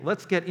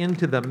Let's get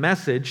into the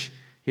message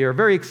here.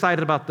 Very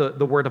excited about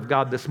the Word of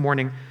God this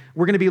morning.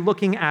 We're going to be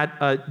looking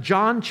at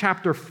John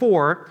chapter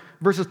 4,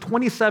 verses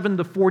 27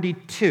 to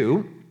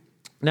 42.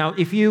 Now,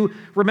 if you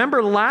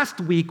remember last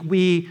week,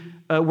 we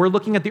were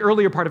looking at the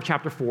earlier part of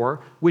chapter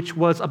 4, which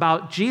was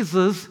about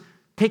Jesus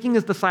taking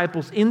his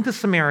disciples into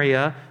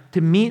Samaria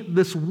to meet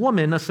this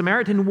woman, a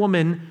Samaritan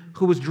woman,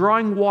 who was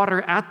drawing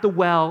water at the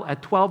well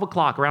at 12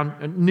 o'clock,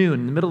 around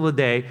noon, in the middle of the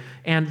day,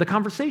 and the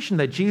conversation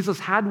that Jesus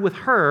had with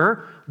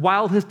her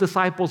while his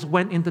disciples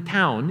went into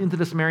town, into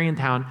the Samaritan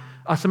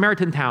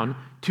town,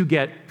 to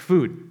get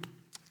food.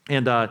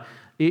 And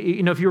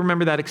if you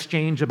remember that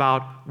exchange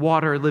about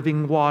water,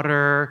 living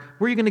water,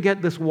 where are you going to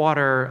get this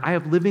water? I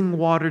have living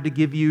water to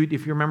give you.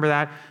 If you remember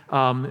that,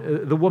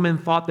 the woman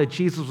thought that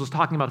Jesus was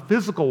talking about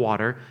physical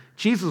water.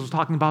 Jesus was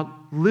talking about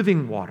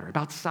living water,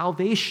 about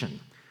salvation,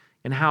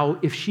 and how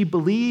if she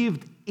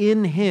believed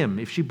in him,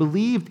 if she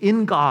believed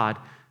in God,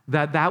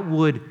 that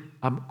would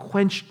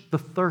quench the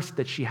thirst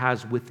that she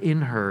has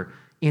within her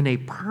in a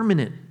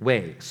permanent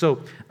way.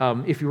 So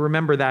if you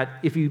remember that,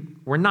 if you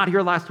were not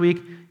here last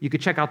week, you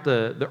could check out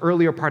the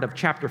earlier part of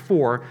chapter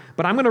 4.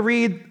 But I'm going to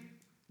read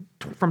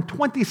from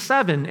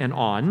 27 and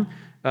on.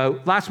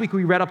 Last week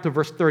we read up to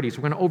verse 30, so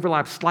we're going to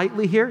overlap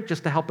slightly here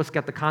just to help us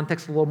get the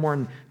context a little more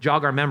and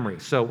jog our memory.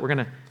 So we're going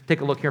to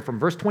take a look here from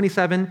verse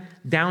 27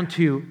 down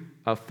to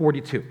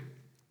 42.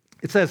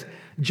 It says,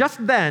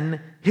 "Just then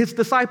his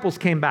disciples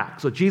came back."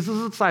 So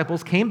Jesus'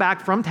 disciples came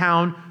back from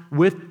town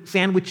with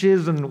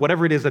sandwiches and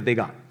whatever it is that they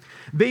got.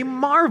 "They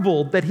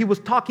marveled that he was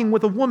talking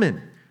with a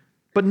woman,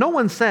 but no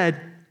one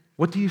said,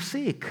 'What do you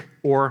seek?'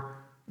 or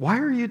 'Why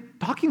are you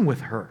talking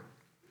with her?'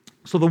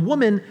 So the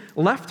woman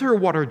left her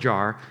water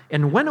jar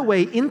and went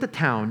away into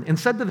town and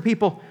said to the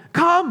people,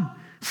 'Come,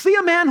 see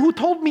a man who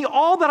told me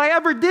all that I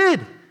ever did.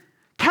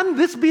 Can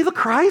this be the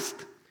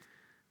Christ?'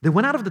 They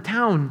went out of the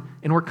town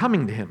and were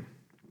coming to him.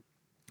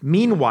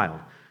 Meanwhile,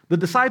 the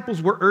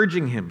disciples were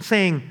urging him,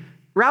 saying,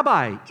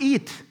 'Rabbi,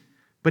 eat.'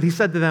 But he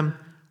said to them,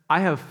 'I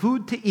have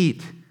food to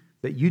eat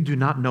that you do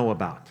not know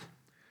about.'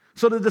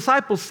 So the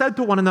disciples said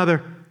to one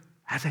another,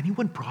 'Has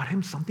anyone brought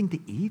him something to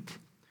eat?'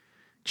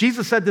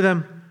 Jesus said to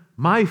them,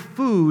 'My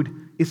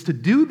food is to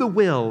do the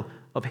will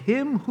of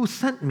him who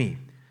sent me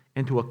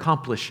and to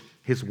accomplish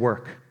his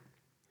work.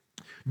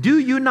 Do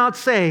you not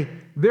say,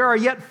 there are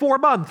yet 4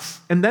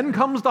 months, and then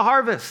comes the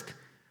harvest?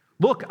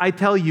 Look, I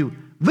tell you,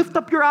 lift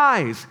up your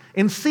eyes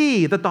and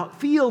see that the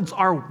fields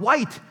are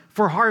white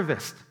for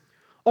harvest.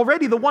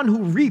 Already the one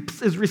who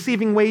reaps is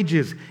receiving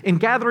wages and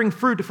gathering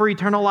fruit for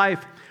eternal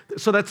life,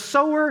 so that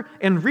sower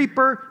and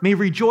reaper may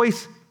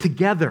rejoice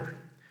together.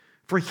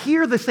 For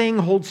here the saying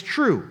holds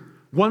true,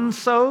 one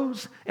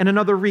sows and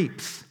another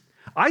reaps.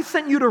 I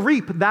sent you to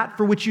reap that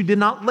for which you did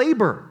not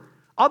labor.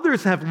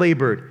 Others have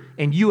labored,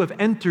 and you have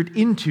entered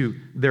into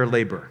their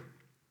labor.'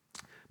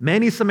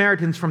 Many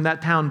Samaritans from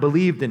that town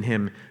believed in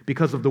him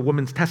because of the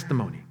woman's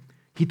testimony.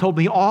 'He told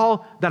me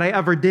all that I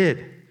ever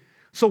did.'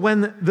 So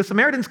when the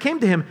Samaritans came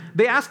to him,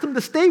 they asked him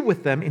to stay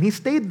with them, and he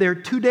stayed there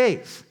 2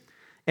 days.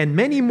 And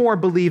many more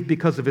believed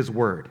because of his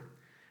word.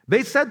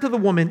 They said to the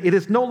woman, 'It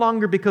is no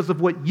longer because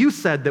of what you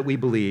said that we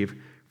believe,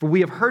 for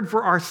we have heard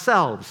for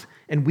ourselves,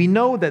 and we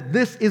know that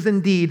this is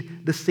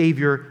indeed the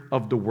Savior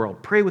of the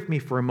world.'" Pray with me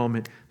for a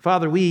moment.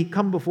 Father, we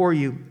come before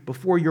you,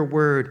 before your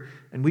word,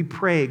 and we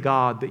pray,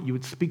 God, that you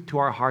would speak to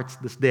our hearts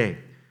this day,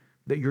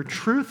 that your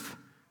truth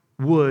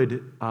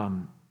would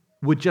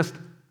just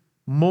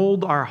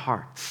mold our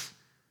hearts,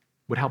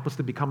 would help us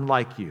to become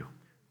like you,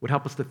 would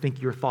help us to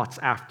think your thoughts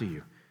after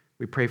you.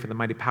 We pray for the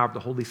mighty power of the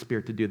Holy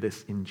Spirit to do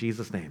this in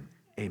Jesus' name.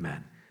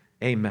 Amen.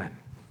 Amen.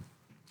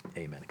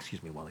 Amen.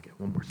 Excuse me while I get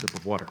one more sip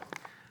of water.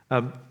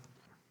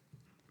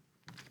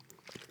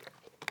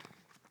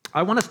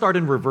 I want to start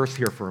in reverse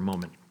here for a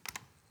moment.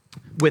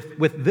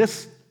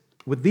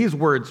 With these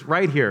words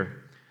right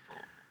here,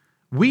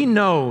 we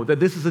know that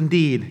this is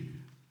indeed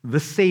the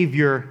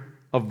Savior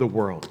of the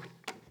world.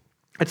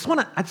 I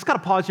just got to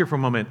pause here for a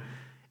moment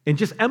and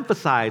just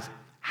emphasize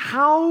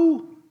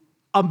how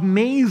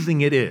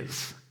amazing it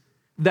is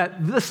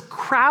that this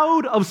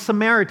crowd of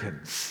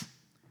Samaritans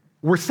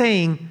were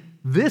saying,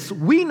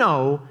 we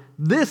know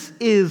this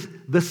is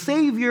the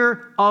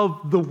Savior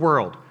of the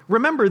world.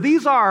 Remember,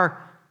 these are,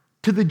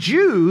 to the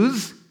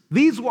Jews,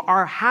 these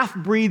are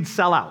half-breed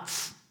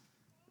sellouts.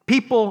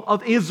 People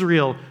of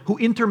Israel who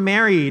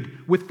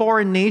intermarried with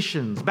foreign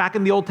nations back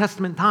in the Old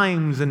Testament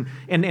times, and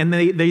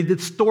they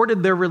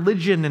distorted their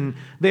religion, and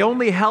they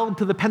only held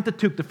to the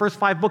Pentateuch, the first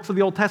 5 books of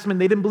the Old Testament.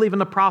 They didn't believe in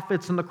the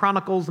prophets and the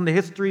chronicles and the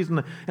histories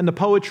and the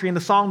poetry and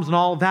the Psalms and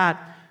all of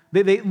that.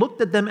 They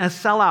looked at them as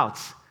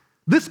sellouts.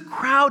 This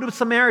crowd of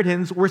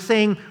Samaritans were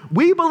saying,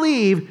 we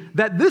believe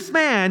that this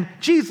man,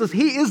 Jesus,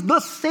 he is the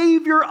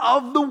Savior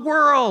of the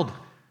world.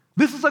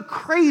 This is a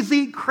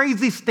crazy,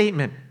 crazy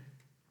statement.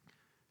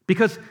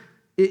 Because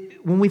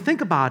when we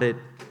think about it,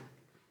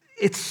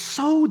 it's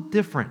so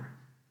different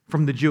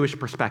from the Jewish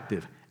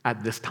perspective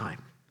at this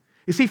time.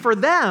 You see, for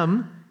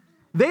them,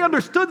 they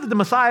understood that the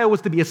Messiah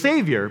was to be a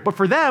Savior, but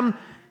for them,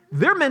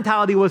 Their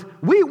mentality was,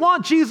 we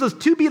want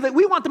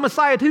we want the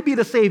Messiah to be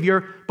the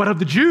Savior, but of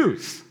the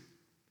Jews,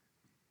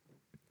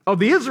 of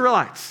the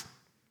Israelites,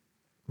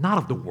 not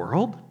of the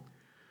world.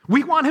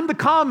 We want him to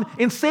come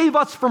and save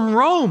us from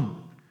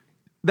Rome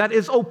that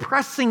is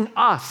oppressing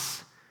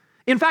us.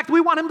 In fact,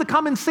 we want him to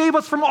come and save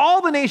us from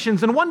all the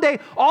nations. And one day,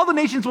 all the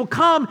nations will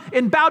come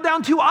and bow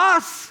down to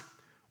us.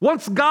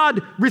 Once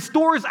God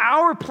restores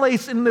our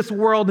place in this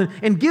world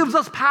and gives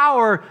us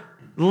power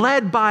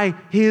led by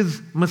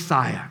his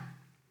Messiah.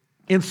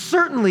 And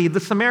certainly the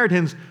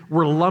Samaritans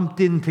were lumped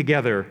in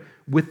together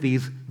with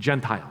these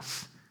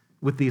Gentiles,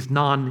 with these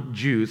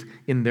non-Jews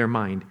in their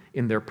mind,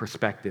 in their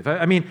perspective.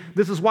 I mean,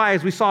 this is why,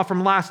 as we saw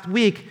from last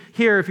week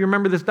here, if you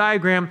remember this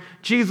diagram,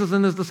 Jesus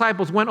and his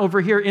disciples went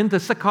over here into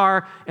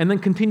Sychar and then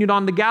continued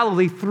on to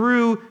Galilee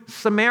through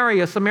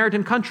Samaria,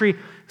 Samaritan country.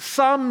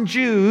 Some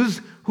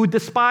Jews who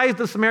despised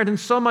the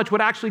Samaritans so much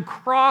would actually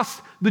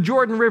cross the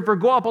Jordan River,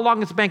 go up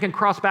along its bank and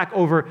cross back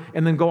over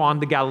and then go on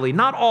to Galilee.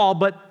 Not all,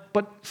 but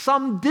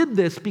some did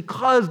this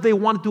because they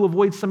wanted to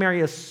avoid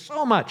Samaria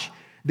so much.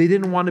 They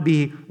didn't want to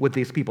be with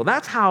these people.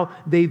 That's how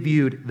they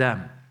viewed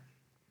them.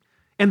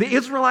 And the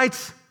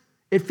Israelites,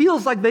 it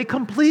feels like they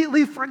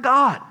completely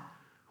forgot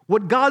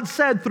what God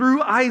said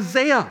through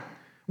Isaiah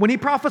when he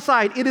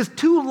prophesied, "It is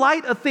too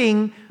light a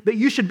thing that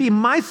you should be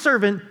my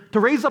servant to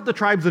raise up the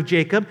tribes of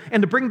Jacob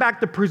and to bring back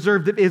the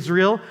preserved of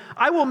Israel.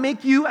 I will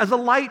make you as a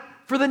light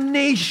for the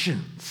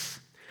nations,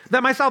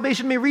 that my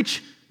salvation may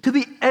reach to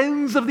the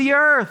ends of the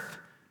earth."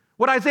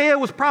 What Isaiah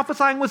was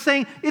prophesying was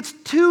saying, it's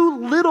too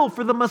little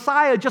for the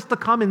Messiah just to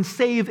come and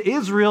save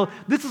Israel.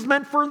 This is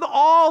meant for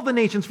all the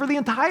nations, for the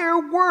entire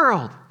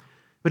world.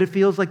 But it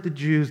feels like the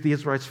Jews, the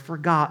Israelites,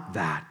 forgot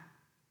that.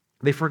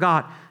 They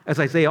forgot, as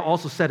Isaiah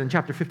also said in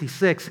chapter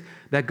 56,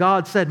 that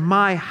God said,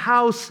 "My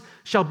house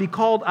shall be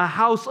called a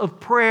house of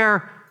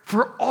prayer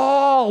for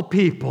all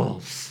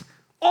peoples."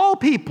 All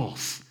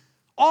peoples.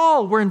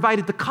 All were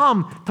invited to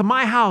come to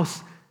my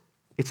house.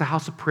 It's a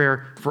house of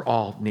prayer for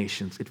all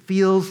nations. It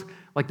feels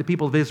like the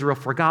people of Israel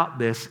forgot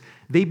this.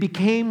 They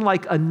became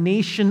like a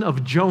nation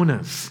of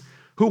Jonahs,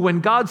 who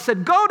when God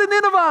said, "Go to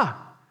Nineveh,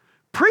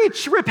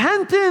 preach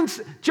repentance,"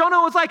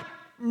 Jonah was like,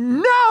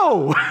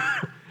 "No!"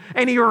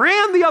 And he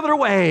ran the other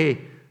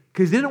way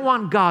because he didn't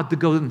want God to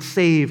go and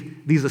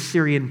save these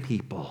Assyrian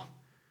people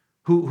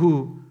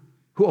who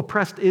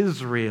oppressed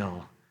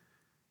Israel.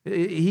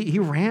 He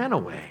ran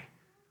away.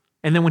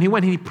 And then when he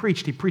went and he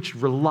preached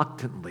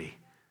reluctantly.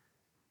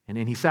 And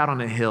then he sat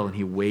on a hill and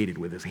he waited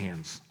with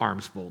his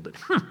arms folded.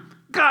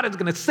 God is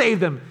going to save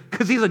them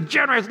because he's a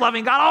generous,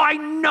 loving God. Oh, I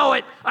know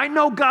it. I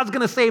know God's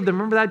going to save them.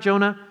 Remember that,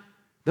 Jonah?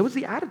 That was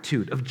the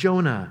attitude of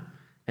Jonah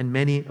and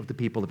many of the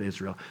people of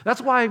Israel.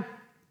 That's why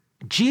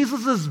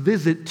Jesus'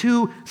 visit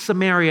to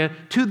Samaria,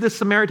 to the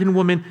Samaritan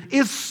woman,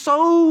 is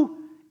so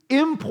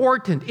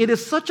important. It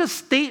is such a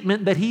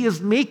statement that he is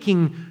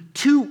making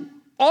to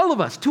all of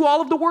us, to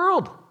all of the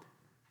world,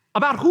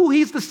 about who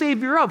he's the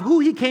Savior of, who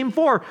he came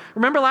for.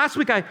 Remember last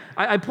week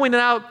I pointed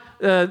out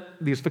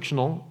these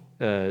fictional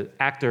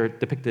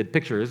actor-depicted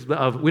pictures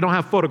of, we don't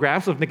have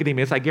photographs of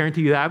Nicodemus, I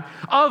guarantee you that,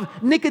 of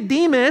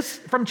Nicodemus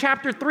from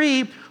chapter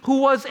 3,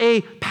 who was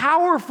a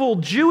powerful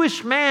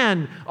Jewish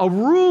man, a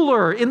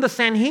ruler in the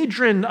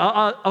Sanhedrin,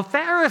 a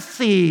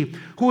Pharisee,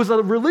 who was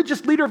a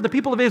religious leader of the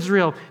people of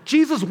Israel.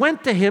 Jesus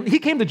went to him, he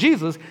came to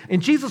Jesus,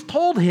 and Jesus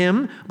told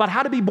him about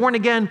how to be born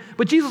again,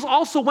 but Jesus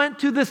also went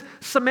to this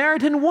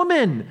Samaritan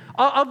woman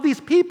of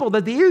these people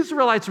that the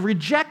Israelites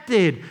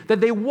rejected,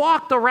 that they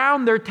walked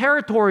around their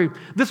territory.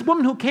 This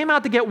woman who came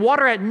out to get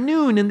water at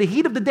noon in the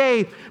heat of the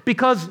day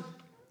because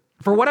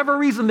for whatever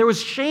reason there was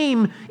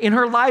shame in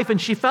her life and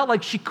she felt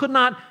like she could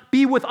not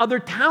be with other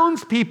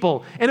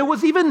townspeople. And it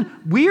was even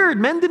weird.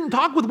 Men didn't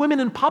talk with women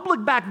in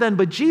public back then,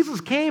 but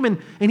Jesus came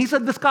and he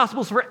said this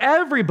gospel's for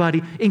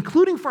everybody,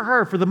 including for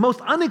her, for the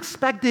most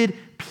unexpected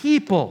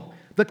people.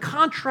 The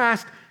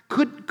contrast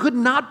could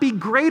not be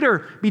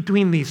greater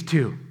between these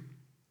two.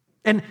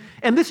 And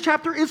this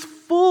chapter is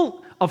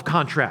full of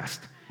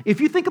contrast.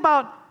 If you think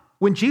about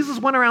when Jesus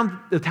went around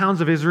the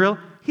towns of Israel,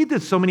 he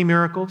did so many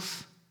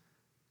miracles,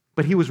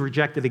 but he was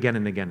rejected again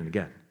and again and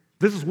again.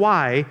 This is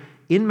why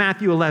in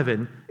Matthew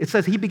 11, it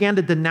says he began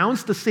to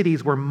denounce the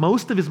cities where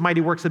most of his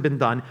mighty works had been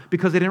done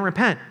because they didn't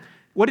repent.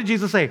 What did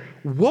Jesus say?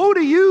 "Woe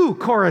to you,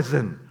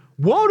 Chorazin!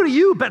 Woe to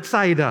you,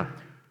 Bethsaida!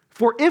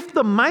 For if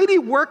the mighty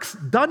works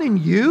done in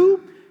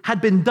you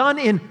had been done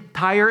in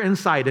Tyre and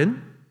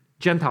Sidon,"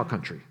 Gentile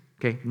country,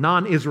 okay,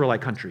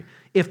 non-Israelite country,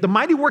 "if the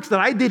mighty works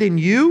that I did in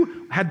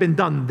you had been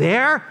done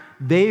there,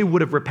 they would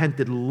have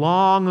repented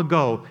long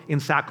ago in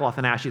sackcloth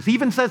and ashes." He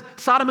even says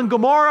Sodom and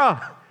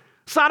Gomorrah.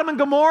 Sodom and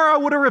Gomorrah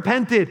would have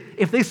repented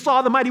if they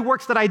saw the mighty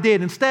works that I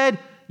did. Instead,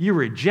 you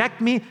reject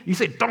me. You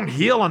say, "Don't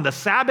heal on the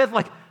Sabbath."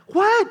 Like,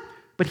 what?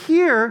 But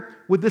here,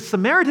 with this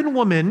Samaritan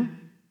woman,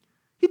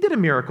 he did a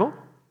miracle,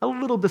 a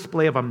little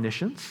display of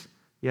omniscience.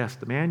 Yes,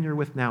 the man you're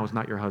with now is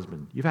not your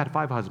husband. You've had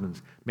 5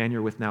 husbands. Man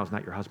you're with now is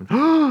not your husband.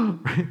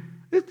 Right?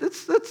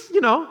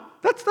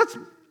 That's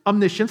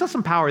omniscience. That's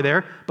some power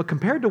there. But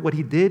compared to what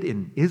he did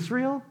in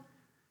Israel,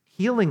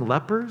 healing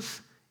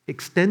lepers,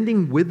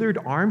 extending withered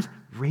arms,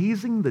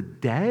 raising the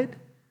dead?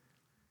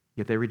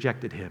 Yet they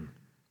rejected him.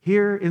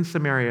 Here in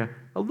Samaria,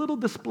 a little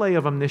display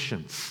of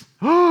omniscience.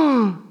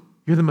 Oh,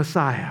 you're the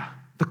Messiah.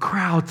 The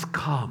crowds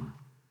come.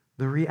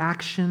 The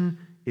reaction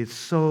is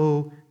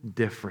so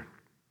different.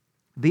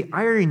 The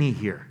irony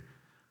here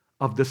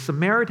of the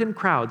Samaritan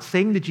crowd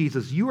saying to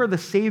Jesus, you are the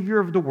Savior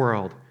of the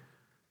world.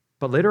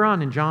 But later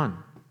on in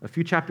John, a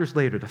few chapters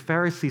later, the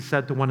Pharisees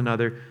said to one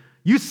another,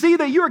 you see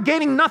that you are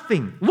gaining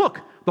nothing. Look,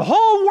 the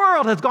whole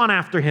world has gone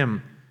after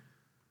him.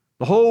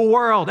 The whole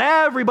world,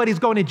 everybody's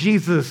going to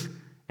Jesus,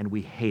 and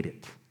we hate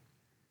it.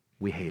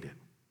 We hate it.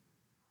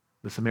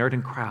 The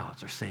Samaritan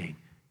crowds are saying,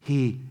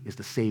 he is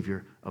the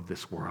Savior of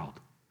this world.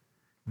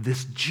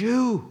 This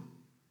Jew,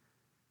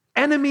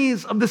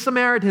 enemies of the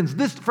Samaritans,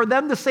 for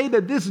them to say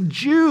that this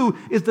Jew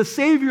is the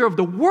Savior of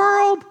the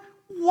world?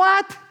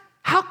 What?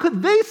 How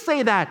could they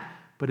say that?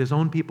 But his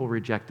own people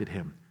rejected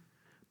him.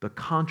 The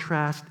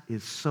contrast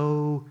is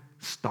so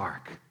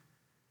stark.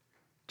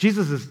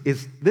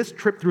 This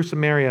trip through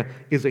Samaria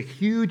is a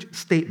huge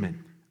statement.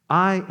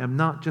 I am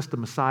not just the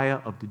Messiah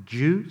of the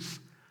Jews.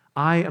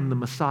 I am the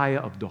Messiah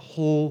of the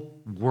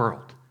whole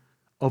world,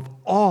 of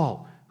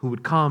all who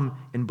would come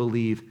and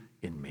believe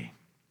in me.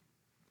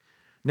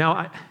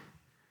 Now,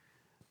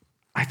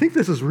 I think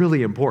this is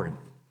really important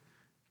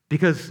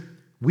because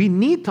we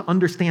need to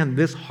understand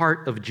this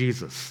heart of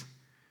Jesus.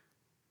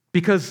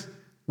 Because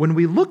when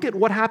we look at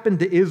what happened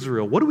to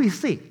Israel, what do we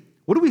see?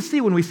 What do we see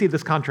when we see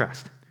this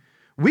contrast?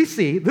 We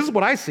see, this is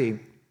what I see.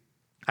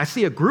 I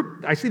see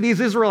these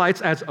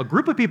Israelites as a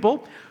group of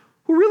people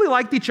who really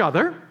liked each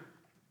other,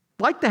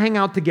 liked to hang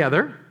out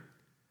together,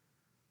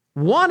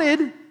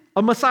 wanted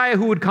a Messiah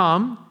who would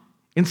come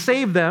and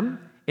save them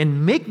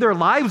and make their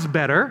lives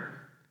better,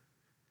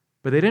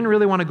 but they didn't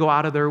really want to go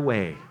out of their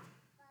way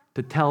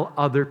to tell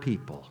other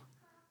people,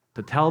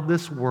 to tell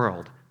this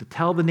world, to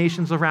tell the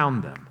nations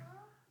around them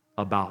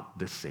about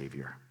this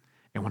Savior.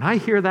 And when I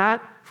hear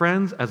that,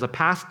 friends, as a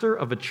pastor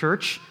of a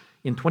church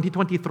in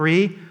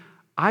 2023,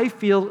 I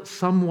feel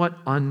somewhat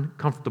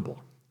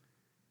uncomfortable.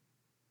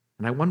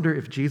 And I wonder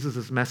if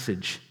Jesus'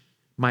 message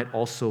might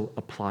also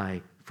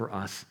apply for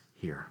us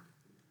here.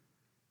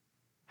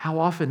 How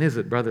often is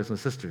it, brothers and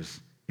sisters,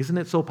 isn't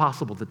it so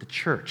possible that the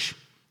church,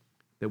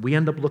 that we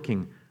end up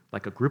looking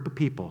like a group of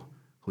people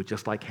who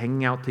just like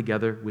hanging out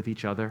together with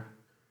each other?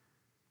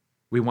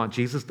 We want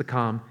Jesus to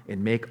come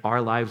and make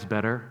our lives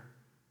better,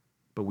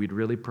 but we'd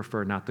really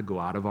prefer not to go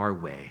out of our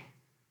way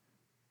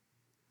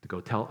to go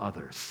tell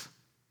others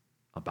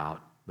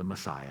about the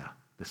Messiah,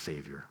 the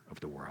Savior of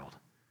the world.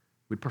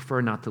 We'd prefer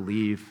not to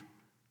leave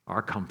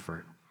our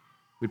comfort.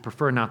 We'd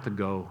prefer not to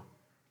go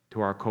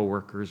to our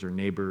coworkers or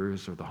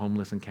neighbors or the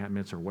homeless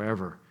encampments or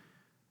wherever.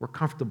 We're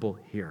comfortable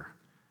here.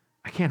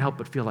 I can't help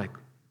but feel like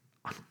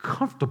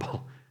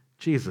uncomfortable.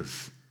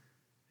 Jesus,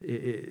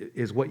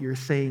 is what you're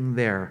saying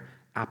there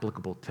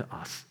applicable to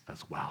us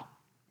as well?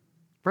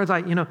 Friends,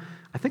 I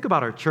think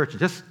about our church.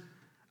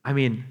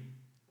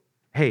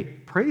 Hey,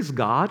 praise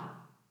God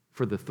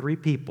for the 3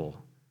 people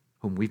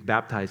whom we've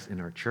baptized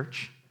in our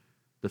church.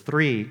 The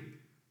 3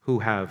 who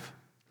have,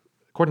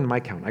 according to my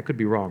count, I could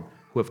be wrong,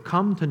 who have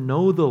come to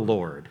know the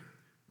Lord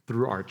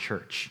through our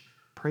church.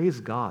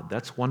 Praise God.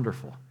 That's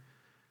wonderful.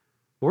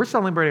 We're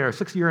celebrating our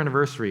 6th year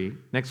anniversary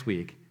next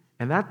week,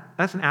 and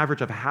that's an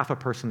average of half a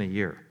person a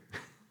year.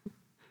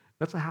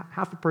 That's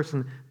half a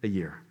person a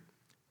year.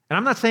 And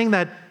I'm not saying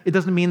that it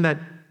doesn't mean that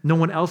no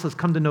one else has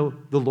come to know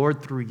the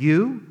Lord through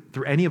you,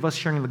 through any of us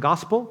sharing the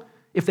gospel.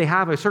 If they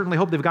have, I certainly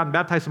hope they've gotten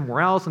baptized somewhere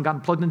else and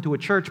gotten plugged into a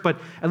church. But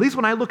at least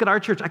when I look at our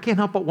church, I can't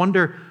help but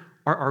wonder,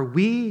 are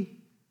we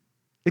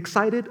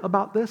excited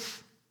about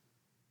this?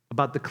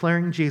 About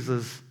declaring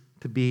Jesus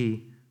to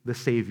be the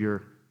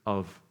Savior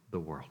of the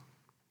world?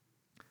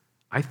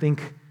 I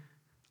think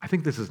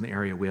this is an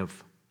area we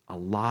have a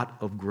lot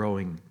of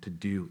growing to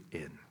do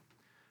in.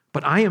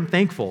 But I am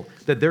thankful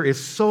that there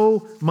is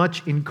so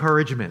much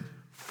encouragement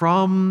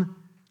from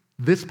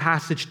this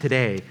passage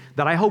today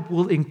that I hope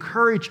will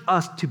encourage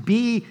us to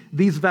be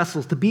these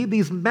vessels, to be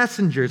these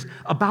messengers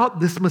about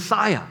this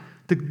Messiah,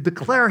 to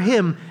declare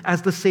him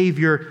as the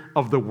Savior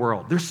of the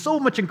world. There's so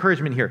much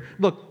encouragement here.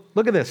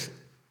 Look at this.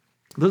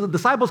 The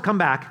disciples come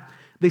back.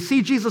 They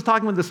see Jesus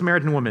talking with the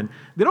Samaritan woman.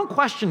 They don't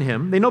question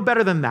him. They know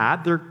better than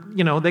that.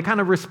 They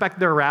kind of respect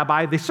their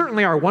rabbi. They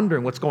certainly are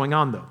wondering what's going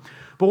on, though.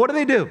 But what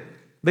do?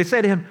 They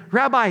say to him,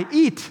 Rabbi,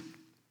 eat.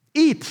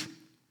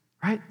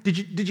 Right? Did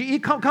you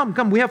eat?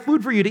 Come. We have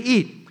food for you to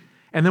eat.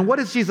 And then what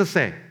does Jesus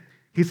say?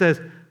 He says,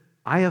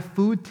 I have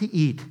food to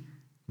eat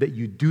that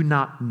you do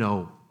not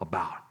know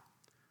about.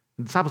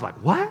 And the disciples are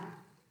like, what?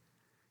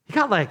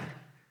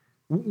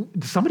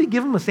 Did somebody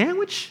give him a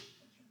sandwich?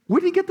 Where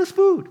did he get this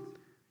food?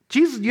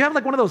 Jesus, you have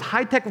one of those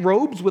high-tech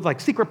robes with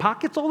secret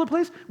pockets all over the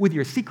place with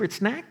your secret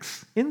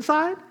snacks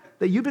inside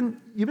that you've been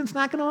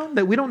snacking on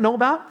that we don't know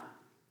about?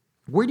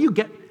 Where do you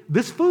get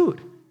this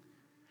food?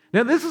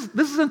 Now, this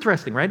is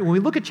interesting, right? When we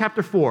look at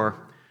chapter 4,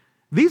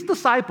 these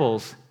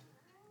disciples,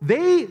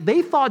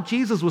 they thought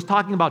Jesus was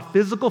talking about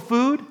physical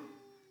food,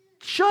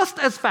 just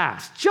as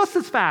fast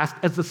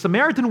as the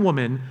Samaritan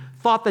woman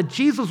thought that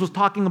Jesus was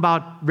talking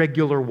about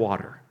regular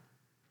water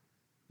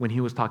when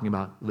he was talking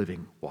about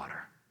living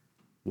water.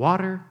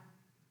 Water,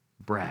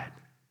 bread,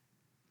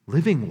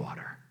 living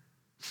water,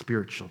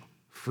 spiritual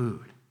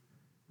food.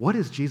 What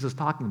is Jesus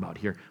talking about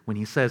here when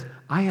he says,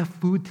 I have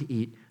food to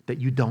eat that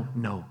you don't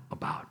know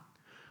about?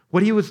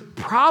 What he was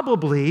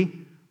probably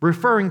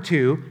referring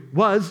to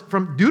was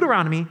from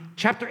Deuteronomy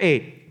chapter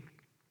 8,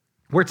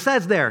 where it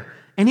says there,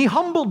 and he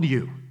humbled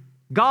you.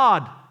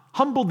 God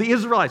humbled the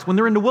Israelites when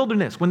they're in the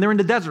wilderness, when they're in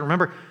the desert.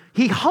 Remember,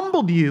 he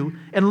humbled you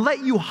and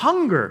let you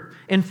hunger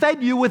and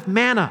fed you with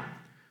manna,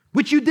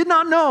 which you did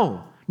not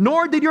know,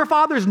 nor did your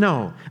fathers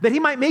know, that he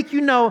might make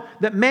you know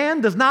that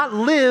man does not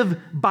live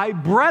by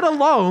bread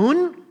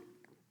alone,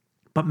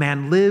 but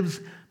man lives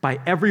by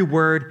every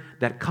word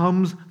that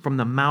comes from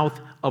the mouth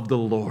of the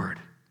Lord.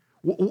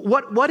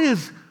 What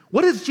is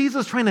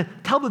Jesus trying to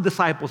tell the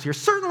disciples here?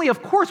 Certainly,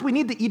 of course, we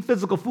need to eat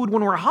physical food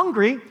when we're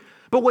hungry,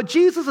 but what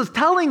Jesus is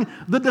telling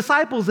the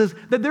disciples is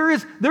that there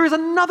is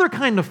another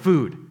kind of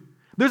food.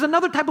 There's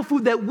another type of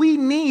food that we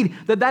need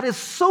that is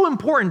so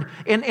important,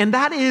 and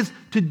that is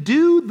to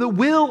do the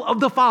will of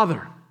the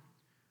Father,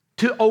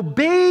 to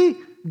obey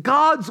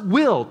God's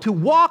will, to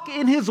walk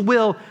in his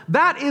will.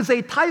 That is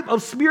a type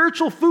of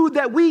spiritual food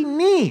that we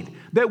need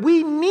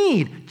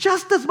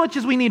just as much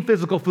as we need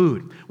physical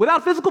food.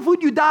 Without physical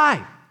food, you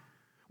die.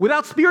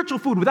 Without spiritual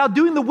food, without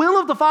doing the will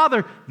of the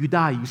Father, you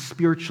die. You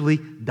spiritually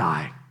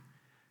die.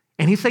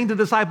 And he's saying to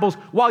the disciples,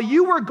 while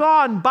you were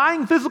gone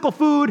buying physical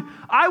food,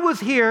 I was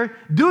here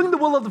doing the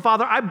will of the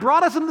Father. I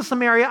brought us into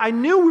Samaria. I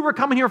knew we were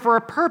coming here for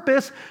a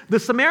purpose. The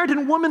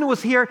Samaritan woman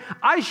was here.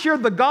 I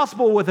shared the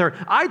gospel with her.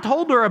 I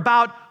told her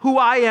about who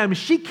I am.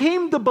 She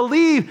came to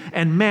believe,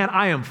 and man,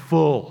 I am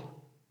full.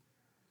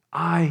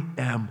 I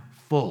am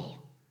full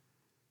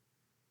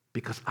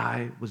because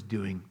I was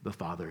doing the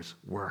Father's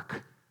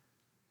work.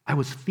 I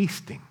was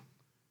feasting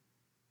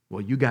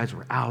while you guys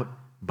were out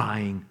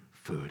buying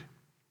food.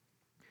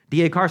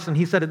 D.A. Carson,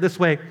 he said it this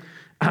way,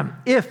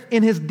 if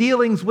in his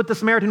dealings with the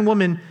Samaritan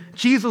woman,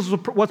 Jesus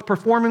was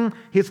performing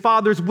his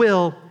Father's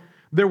will,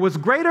 there was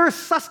greater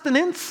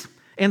sustenance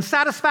and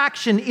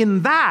satisfaction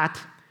in that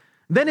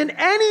than in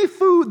any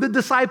food the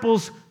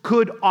disciples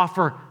could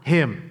offer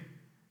him.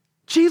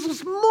 Jesus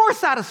was more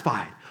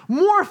satisfied,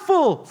 more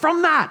full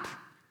from that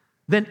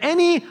than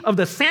any of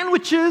the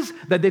sandwiches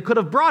that they could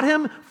have brought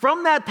him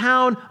from that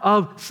town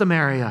of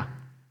Samaria.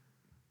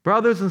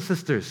 Brothers and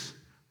sisters,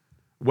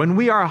 when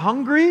we are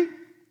hungry,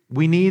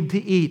 we need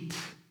to eat.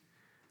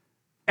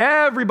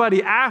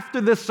 Everybody after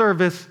this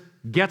service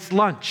gets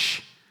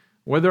lunch.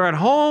 Whether at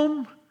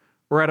home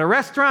or at a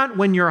restaurant,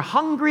 when you're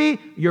hungry,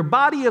 your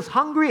body is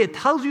hungry, it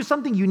tells you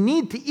something you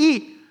need to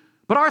eat.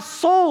 But our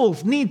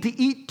souls need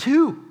to eat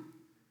too.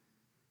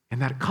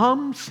 And that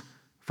comes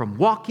from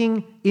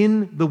walking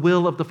in the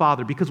will of the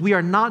Father, because we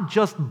are not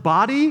just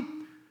body,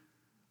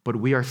 but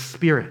we are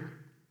spirit.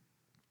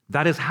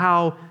 That is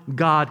how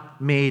God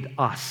made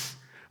us.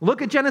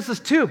 Look at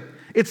Genesis 2.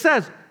 It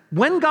says,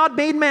 when God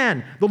made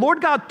man, the Lord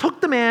God took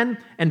the man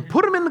and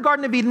put him in the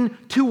Garden of Eden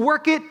to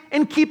work it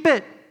and keep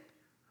it.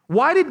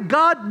 Why did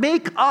God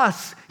make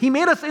us? He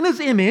made us in his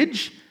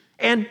image,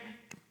 and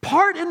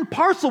part and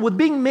parcel with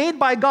being made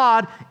by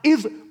God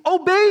is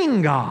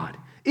obeying God,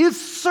 is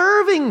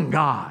serving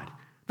God.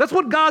 That's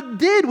what God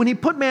did when he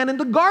put man in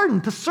the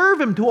garden, to serve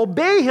him, to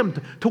obey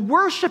him, to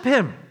worship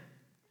him.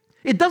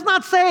 It does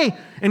not say,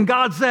 and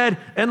God said,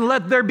 and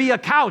let there be a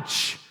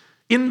couch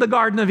in the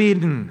Garden of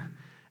Eden,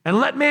 and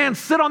let man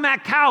sit on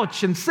that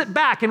couch and sit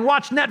back and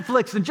watch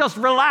Netflix and just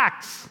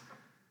relax.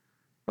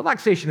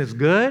 Relaxation is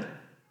good,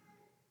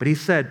 but he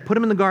said, put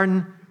him in the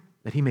garden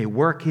that he may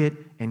work it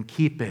and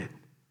keep it.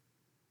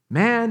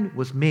 Man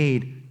was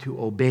made to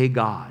obey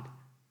God,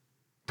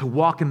 to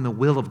walk in the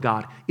will of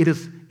God. It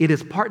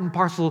is part and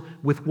parcel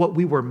with what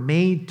we were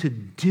made to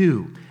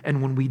do.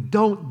 And when we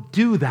don't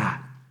do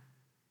that,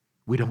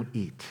 we don't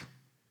eat.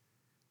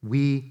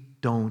 We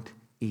don't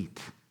eat.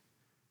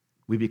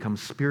 We become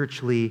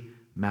spiritually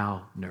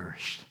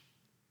malnourished.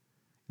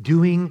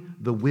 Doing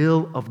the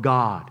will of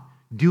God,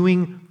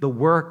 doing the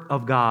work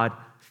of God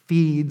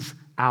feeds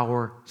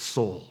our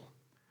soul.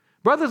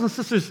 Brothers and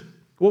sisters,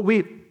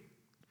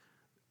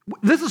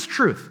 this is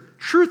truth.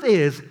 Truth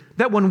is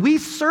that when we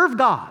serve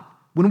God,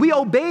 when we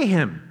obey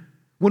him,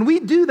 when we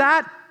do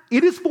that,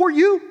 it is for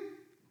you.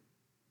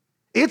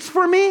 It's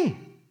for me.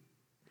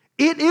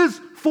 It is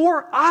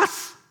for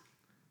us.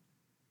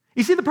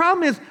 You see, the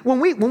problem is when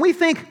we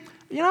think,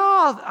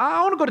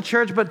 I want to go to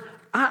church, but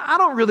I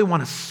don't really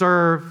want to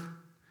serve.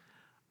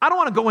 I don't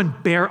want to go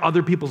and bear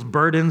other people's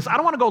burdens. I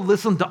don't want to go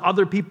listen to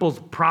other people's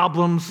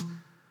problems.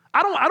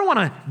 I don't want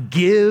to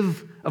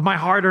give of my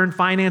hard-earned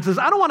finances.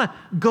 I don't want to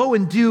go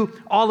and do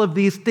all of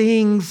these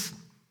things.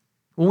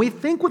 When we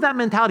think with that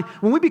mentality,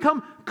 when we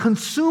become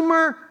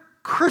consumer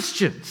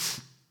Christians,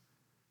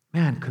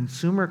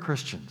 consumer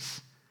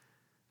Christians,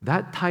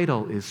 that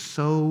title is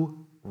so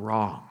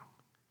wrong.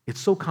 It's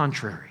so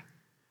contrary.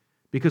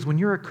 Because when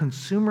you're a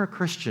consumer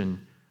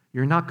Christian,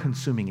 you're not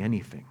consuming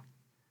anything.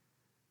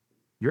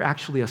 you're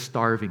actually a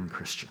starving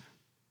Christian.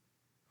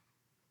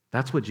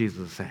 That's what Jesus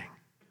is saying.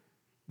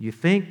 You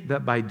think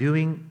that by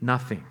doing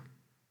nothing,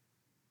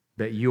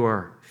 that you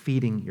are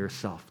feeding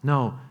yourself.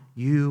 No,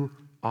 you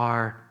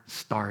are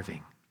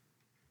starving.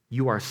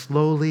 You are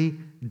slowly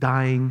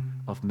dying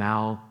of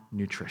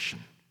malnutrition.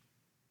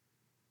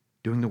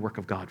 Doing the work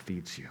of God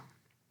feeds you.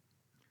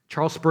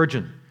 Charles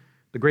Spurgeon,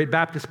 the great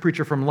Baptist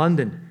preacher from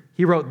London,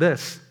 he wrote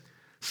this: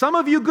 "Some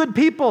of you good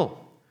people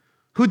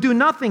who do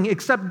nothing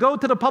except go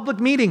to the public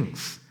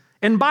meetings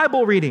and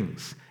Bible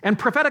readings and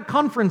prophetic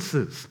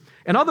conferences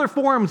and other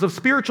forms of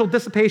spiritual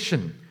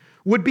dissipation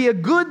would be a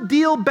good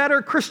deal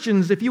better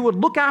Christians if you would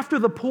look after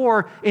the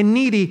poor and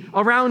needy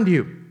around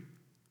you.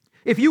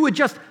 If you would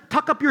just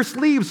tuck up your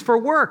sleeves for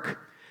work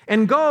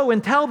and go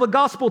and tell the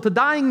gospel to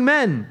dying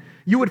men,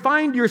 you would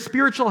find your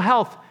spiritual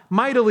health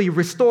mightily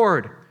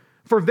restored.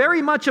 For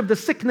very much of the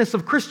sickness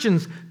of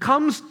Christians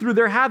comes through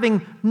their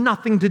having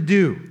nothing to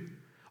do.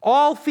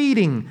 All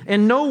feeding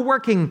and no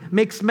working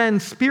makes men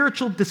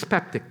spiritual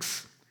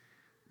dyspeptics.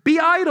 Be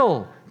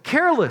idle,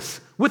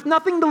 careless, with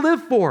nothing to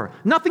live for,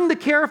 nothing to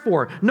care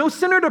for, no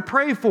sinner to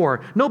pray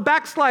for, no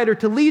backslider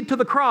to lead to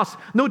the cross,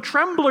 no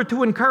trembler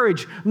to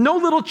encourage, no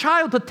little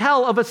child to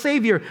tell of a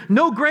Savior,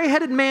 no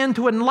gray-headed man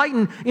to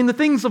enlighten in the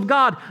things of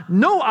God,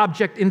 no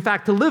object, in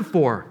fact, to live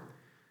for.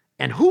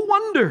 And who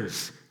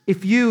wonders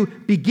if you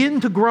begin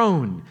to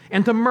groan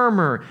and to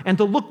murmur and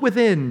to look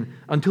within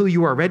until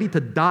you are ready to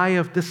die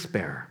of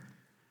despair?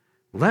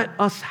 Let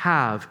us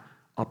have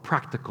a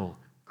practical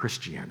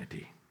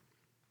Christianity."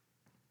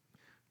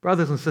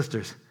 Brothers and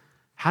sisters,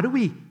 how do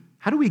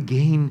we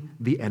gain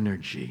the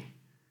energy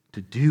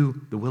to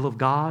do the will of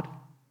God?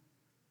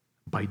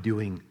 By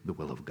doing the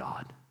will of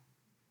God.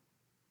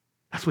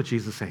 That's what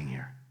Jesus is saying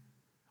here.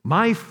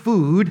 My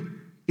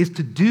food is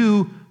to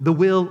do the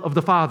will of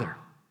the Father.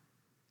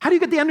 How do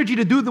you get the energy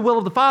to do the will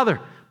of the Father?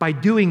 By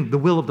doing the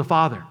will of the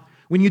Father.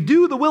 When you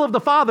do the will of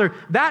the Father,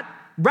 that,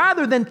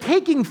 rather than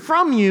taking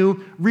from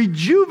you,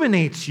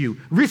 rejuvenates you,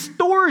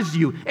 restores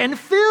you, and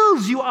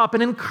fills you up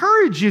and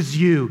encourages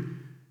you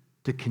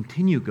to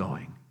continue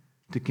going,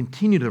 to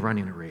continue to run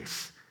in a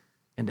race,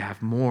 and to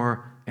have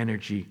more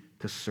energy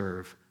to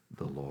serve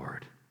the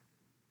Lord.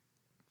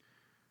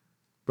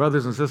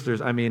 Brothers and sisters,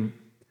 don't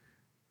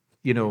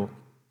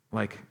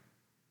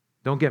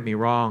get me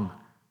wrong,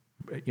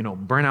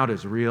 burnout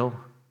is real.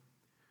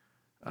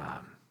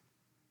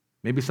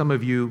 Maybe some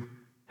of you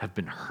have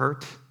been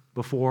hurt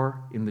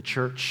before in the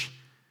church.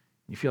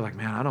 You feel like,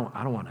 man, I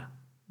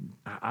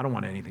don't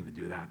want anything to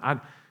do that. I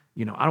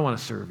don't want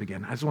to serve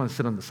again. I just want to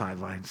sit on the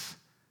sidelines.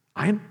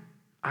 I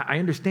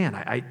understand.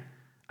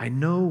 I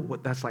know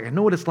what that's like. I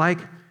know what it's like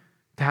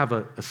to have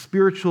a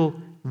spiritual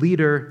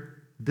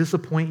leader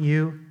disappoint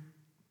you,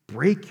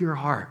 break your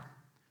heart,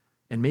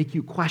 and make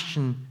you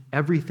question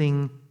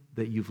everything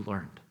that you've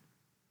learned.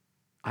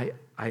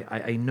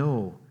 I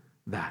know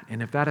that.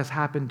 And if that has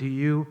happened to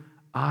you,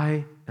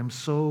 I am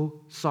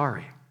so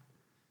sorry.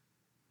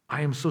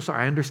 I am so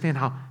sorry. I understand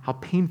how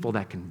painful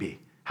that can be,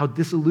 how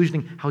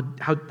disillusioning, how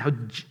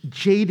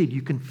jaded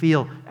you can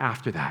feel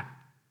after that.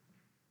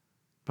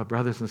 But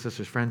brothers and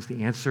sisters, friends,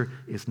 the answer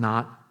is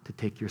not to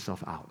take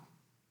yourself out.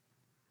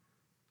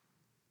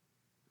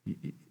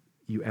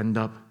 You end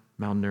up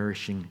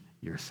malnourishing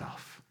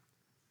yourself.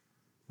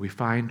 We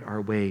find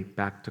our way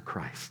back to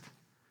Christ,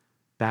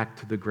 back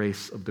to the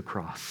grace of the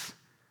cross,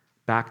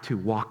 back to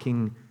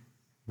walking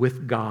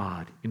with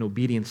God in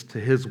obedience to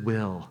His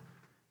will,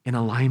 in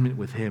alignment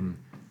with Him.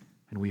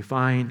 And we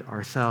find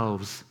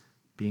ourselves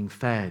being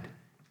fed,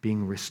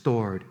 being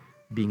restored,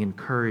 being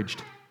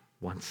encouraged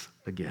once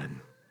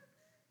again.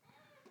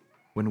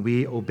 When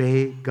we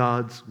obey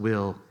God's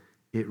will,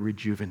 it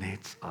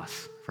rejuvenates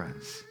us,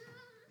 friends.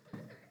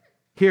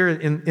 Here,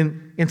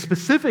 in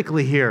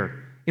specifically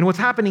here, in what's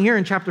happening here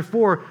in chapter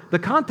 4, the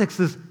context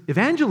is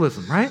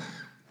evangelism, right?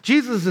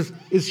 Jesus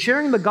is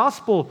sharing the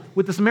gospel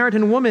with the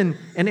Samaritan woman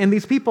and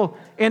these people,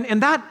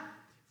 and that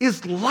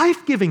is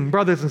life-giving,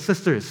 brothers and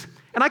sisters.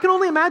 And I can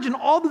only imagine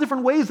all the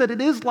different ways that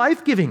it is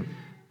life-giving.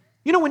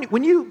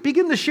 When you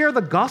begin to share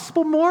the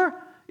gospel more,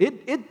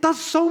 it does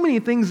so many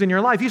things in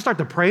your life. You start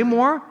to pray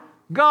more.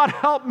 God,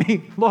 help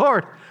me,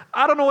 Lord.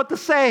 I don't know what to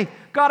say.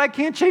 God, I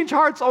can't change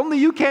hearts. Only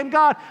you can,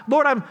 God.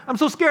 Lord, I'm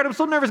so scared. I'm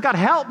so nervous. God,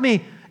 help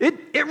me.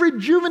 It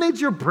rejuvenates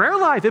your prayer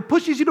life. It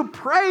pushes you to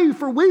pray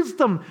for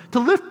wisdom, to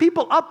lift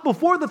people up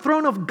before the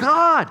throne of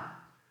God.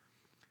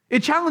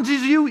 It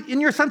challenges you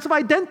in your sense of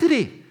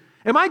identity.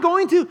 Am I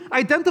going to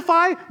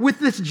identify with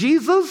this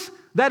Jesus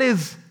that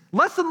is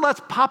less and less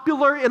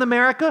popular in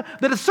America,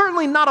 that is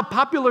certainly not a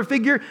popular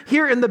figure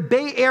here in the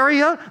Bay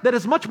Area, that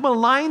is much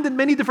maligned in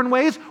many different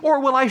ways, or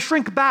will I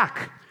shrink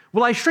back?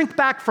 Will I shrink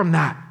back from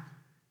that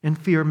and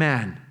fear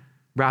man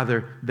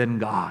rather than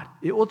God?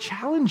 It will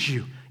challenge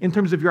you in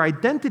terms of your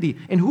identity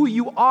and who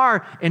you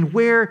are and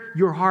where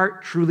your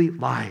heart truly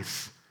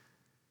lies.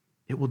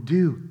 It will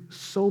do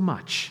so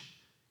much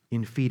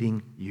in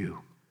feeding you.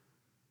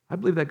 I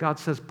believe that God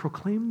says,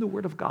 proclaim the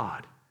word of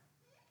God.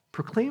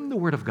 Proclaim the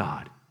word of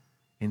God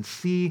and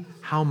see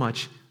how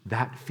much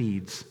that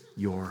feeds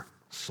your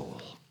soul.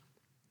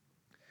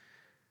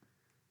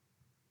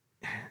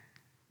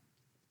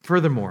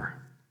 Furthermore,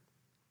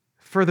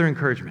 further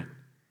encouragement.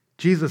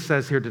 Jesus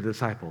says here to the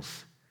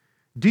disciples,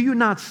 do you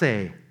not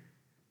say,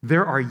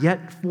 there are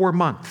yet 4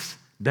 months,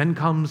 then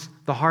comes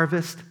the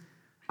harvest?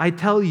 I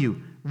tell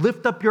you,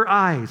 lift up your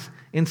eyes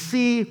and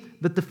see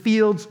that the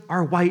fields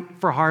are white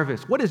for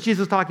harvest. What is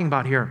Jesus talking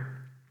about here?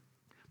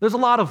 There's a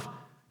lot of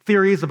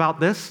theories about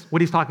this,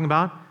 what he's talking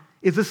about.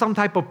 Is this some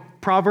type of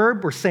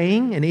proverb or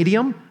saying, an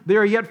idiom?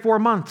 There are yet 4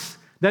 months,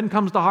 then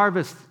comes the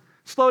harvest.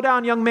 Slow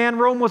down, young man.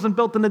 Rome wasn't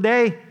built in a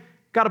day.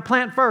 Got to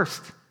plant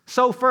first,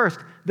 sow first,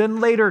 then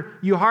later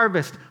you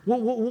harvest.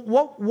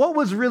 What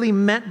was really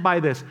meant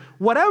by this?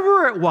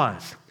 Whatever it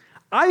was,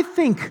 I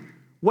think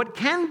what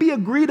can be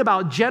agreed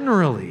about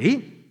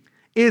generally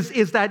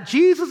is that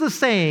Jesus is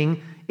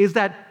saying is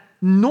that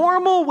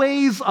normal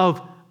ways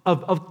of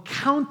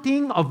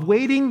counting, of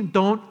waiting,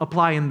 don't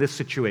apply in this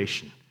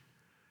situation.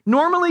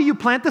 Normally, you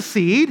plant the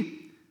seed,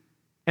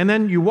 and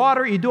then you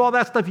water, you do all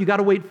that stuff. You got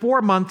to wait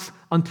 4 months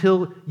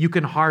until you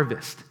can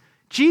harvest.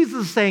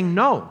 Jesus is saying,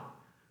 no,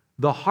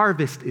 the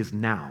harvest is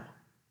now.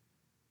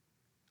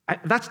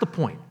 That's the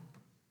point.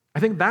 I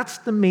think that's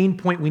the main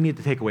point we need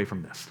to take away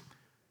from this.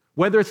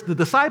 Whether it's the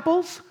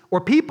disciples or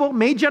people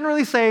may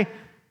generally say,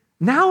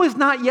 now is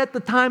not yet the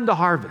time to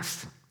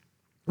harvest.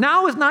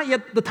 Now is not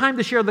yet the time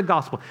to share the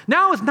gospel.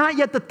 Now is not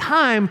yet the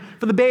time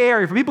for the Bay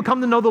Area, for people to come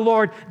to know the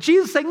Lord.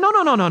 Jesus is saying,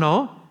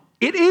 no.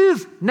 It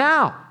is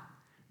now.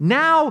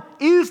 Now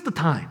is the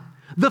time.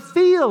 The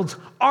fields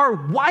are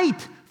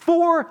white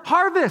for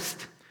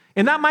harvest.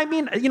 And that might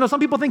mean,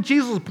 some people think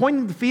Jesus was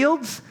pointing to the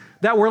fields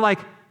that were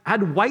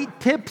had white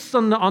tips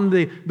on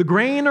the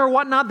grain or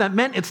whatnot. That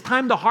meant it's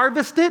time to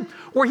harvest it.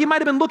 Or he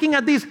might have been looking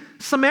at these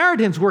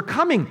Samaritans who were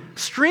coming,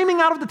 streaming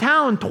out of the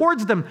town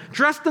towards them,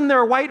 dressed in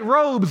their white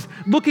robes,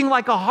 looking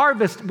like a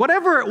harvest.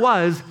 Whatever it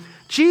was,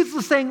 Jesus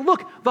is saying,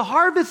 look, the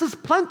harvest is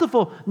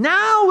plentiful.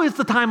 Now is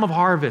the time of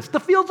harvest. The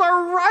fields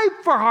are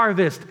ripe for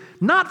harvest.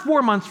 Not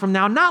 4 months from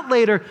now, not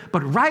later, but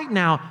right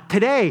now,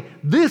 today,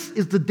 this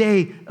is the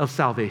day of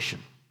salvation.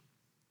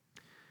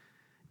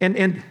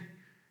 And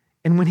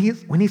when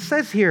he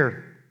says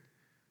here,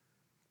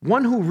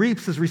 one who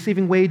reaps is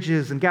receiving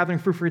wages and gathering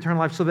fruit for eternal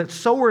life, so that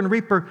sower and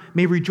reaper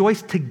may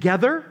rejoice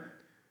together.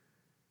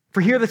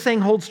 For here the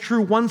saying holds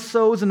true, one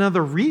sows,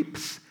 another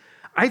reaps.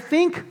 I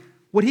think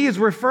what he is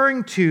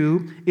referring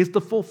to is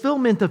the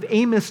fulfillment of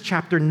Amos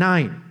chapter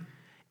 9.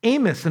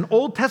 Amos, an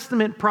Old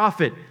Testament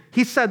prophet,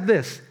 he said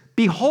this,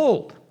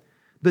 behold,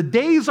 the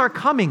days are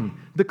coming,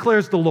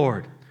 declares the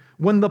Lord,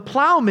 when the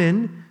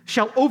plowman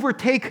shall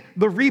overtake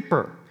the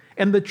reaper,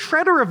 and the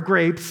treader of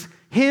grapes,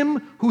 him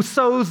who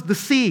sows the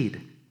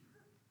seed.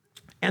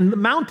 And the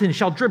mountain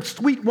shall drip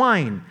sweet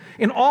wine,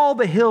 and all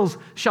the hills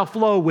shall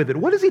flow with it.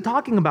 What is he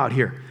talking about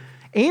here?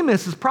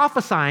 Amos is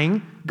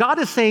prophesying, God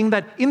is saying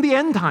that in the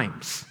end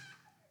times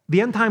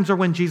are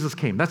when Jesus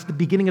came. That's the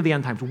beginning of the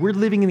end times. We're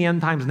living in the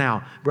end times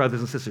now,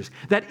 brothers and sisters.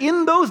 That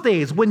in those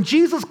days, when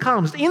Jesus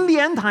comes, in the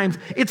end times,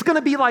 it's going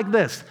to be like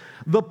this.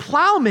 The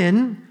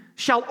plowman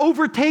shall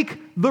overtake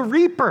the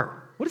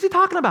reaper. What is he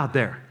talking about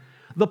there?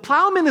 The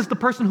plowman is the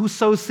person who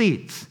sows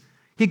seeds.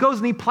 He goes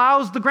and he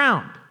plows the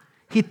ground.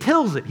 He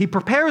tills it. He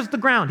prepares the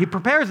ground. He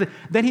prepares it.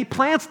 Then he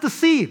plants the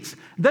seeds.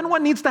 Then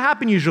what needs to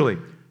happen usually?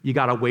 You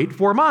got to wait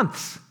 4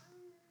 months.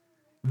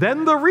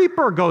 Then the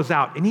reaper goes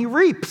out and he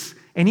reaps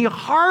and he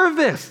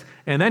harvests.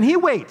 And then he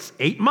waits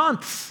 8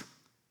 months.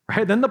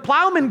 Right? Then the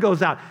plowman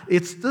goes out.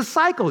 It's the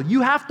cycle.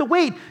 You have to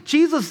wait.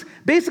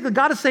 Basically,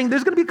 God is saying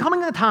there's going to be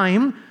coming a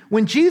time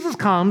when Jesus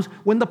comes,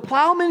 when the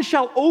plowman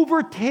shall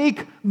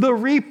overtake the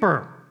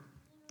reaper.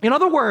 In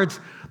other words,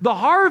 the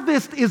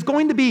harvest is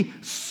going to be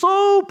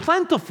so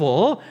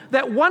plentiful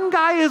that one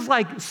guy is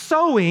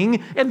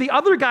sowing and the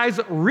other guy's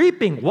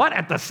reaping. What,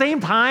 at the same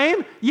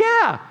time?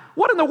 Yeah.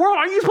 What in the world?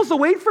 Are you supposed to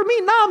wait for me?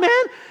 No,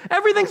 man.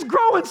 Everything's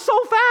growing so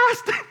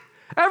fast.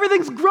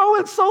 Everything's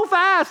growing so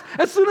fast.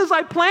 As soon as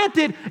I plant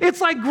it,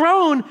 it's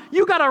grown.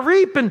 You got to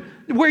reap, and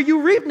where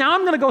you reap, now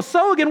I'm going to go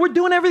sow again. We're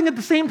doing everything at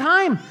the same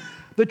time.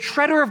 The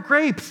treader of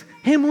grapes,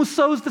 him who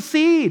sows the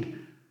seed.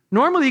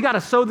 Normally, you got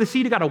to sow the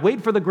seed, you got to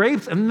wait for the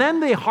grapes, and then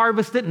they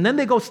harvest it, and then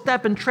they go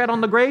step and tread on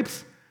the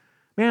grapes.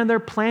 Man, they're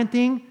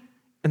planting,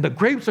 and the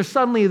grapes are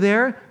suddenly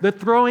there. They're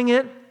throwing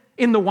it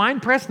in the wine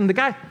press, and the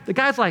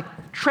guy's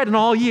treading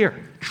all year.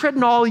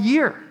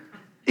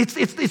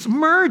 It's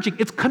merging,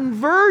 it's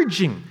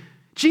converging.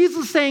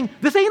 Jesus is saying,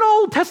 this ain't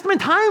Old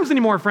Testament times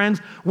anymore, friends.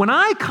 When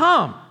I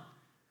come,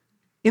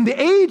 in the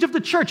age of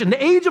the church, in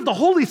the age of the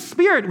Holy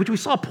Spirit, which we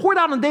saw poured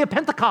out on the day of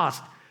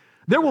Pentecost,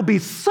 there will be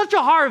such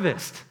a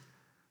harvest.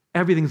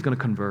 Everything's going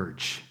to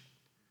converge.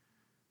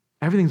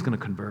 Everything's going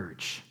to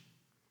converge.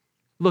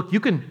 Look,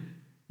 you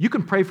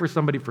can pray for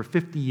somebody for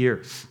 50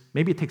 years.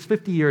 Maybe it takes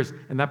 50 years,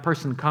 and that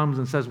person comes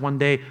and says one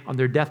day on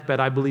their deathbed,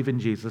 I believe in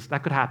Jesus.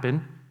 That could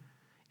happen.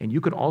 And you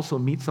could also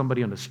meet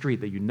somebody on the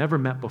street that you never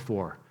met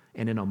before,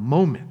 and in a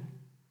moment,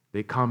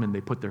 they come and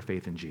they put their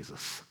faith in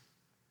Jesus.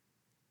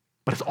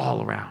 But it's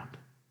all around.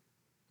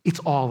 It's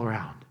all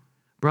around.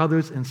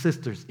 Brothers and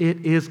sisters,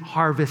 it is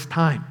harvest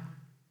time.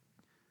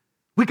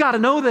 We got to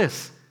know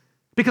this.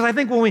 Because I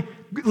think when we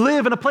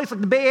live in a place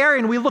like the Bay Area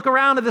and we look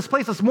around at this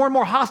place that's more and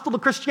more hostile to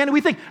Christianity,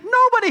 we think,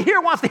 nobody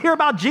here wants to hear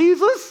about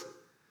Jesus.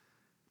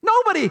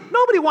 Nobody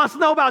wants to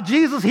know about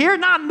Jesus here,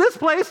 not in this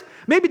place.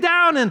 Maybe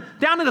down in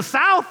the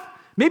South,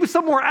 maybe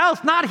somewhere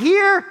else, not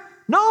here.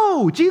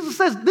 No, Jesus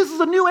says this is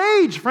a new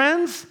age,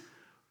 friends,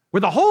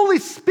 where the Holy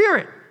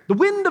Spirit, the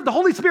wind of the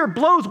Holy Spirit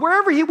blows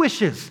wherever he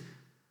wishes.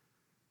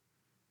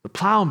 The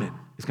plowman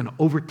is going to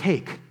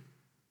overtake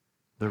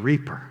the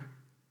reaper.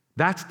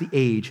 That's the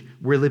age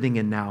we're living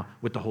in now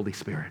with the Holy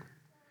Spirit.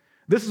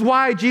 This is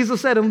why Jesus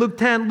said in Luke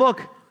 10,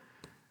 look,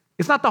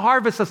 it's not the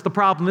harvest that's the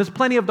problem. There's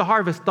plenty of the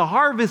harvest. The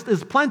harvest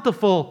is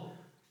plentiful.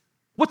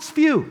 What's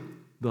few?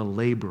 The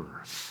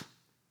laborers.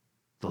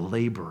 The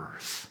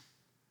laborers.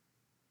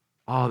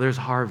 Oh, there's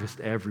harvest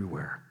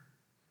everywhere.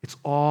 It's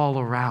all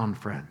around,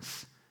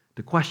 friends.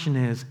 The question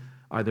is,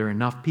 are there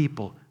enough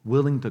people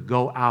willing to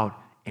go out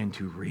and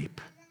to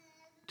reap?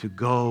 To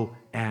go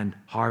and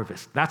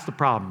harvest. That's the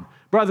problem.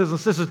 Brothers and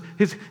sisters,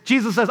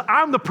 Jesus says,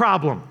 I'm the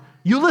problem.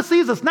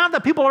 Ulysses, it's not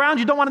that people around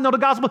you don't want to know the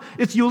gospel.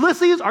 It's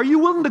Ulysses, are you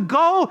willing to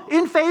go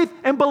in faith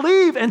and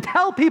believe and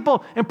tell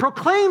people and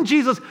proclaim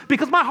Jesus?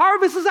 Because my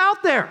harvest is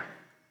out there.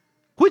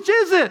 Which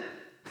is it?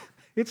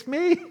 It's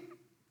me.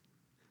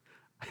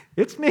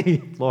 It's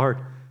me, Lord.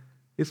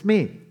 It's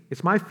me.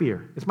 It's my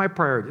fear. It's my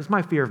priority. It's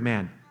my fear of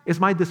man. It's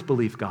my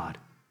disbelief, God.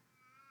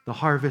 The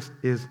harvest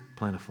is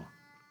plentiful.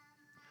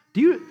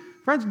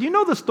 Friends, do you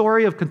know the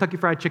story of Kentucky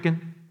Fried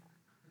Chicken?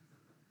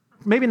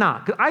 Maybe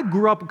not, because I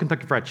grew up with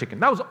Kentucky Fried Chicken.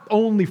 That was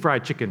only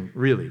fried chicken,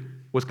 really,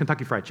 was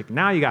Kentucky Fried Chicken.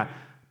 Now you got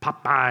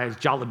Popeyes,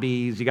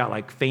 Jollibees, you got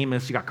like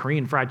Famous, you got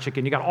Korean fried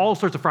chicken, you got all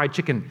sorts of fried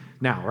chicken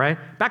now, right?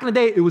 Back in the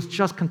day, it was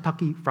just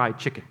Kentucky Fried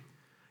Chicken.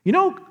 You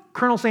know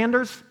Colonel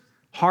Sanders?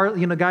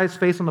 The guy's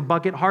face on the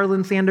bucket,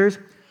 Harlan Sanders?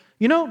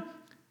 You know,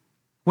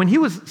 when he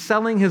was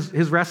selling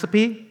his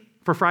recipe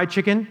for fried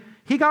chicken,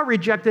 he got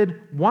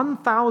rejected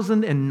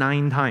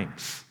 1,009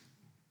 times.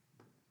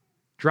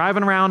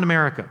 Driving around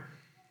America,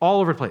 all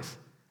over the place,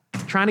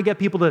 trying to get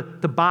people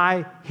to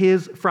buy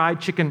his fried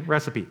chicken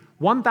recipe.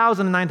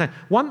 1,009 times.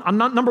 On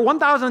number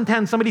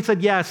 1,010, somebody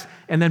said yes,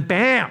 and then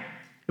bam,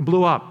 it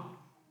blew up.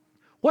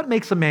 What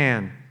makes a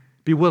man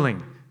be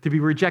willing to be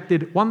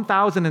rejected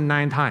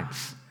 1,009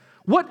 times?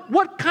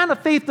 What kind of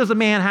faith does a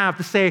man have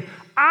to say,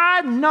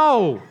 I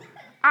know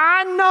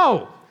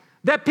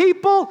that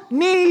people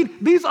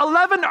need these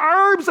 11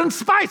 herbs and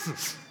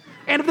spices,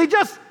 and if they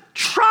just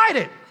tried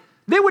it,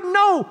 they would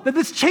know that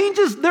this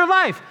changes their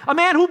life. A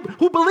man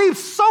who believes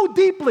so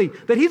deeply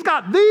that he's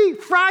got the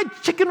fried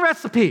chicken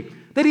recipe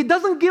that he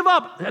doesn't give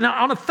up. And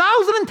on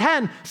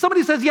 1,010,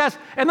 somebody says yes,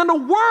 and then the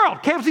world,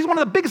 KFC is one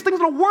of the biggest things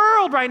in the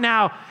world right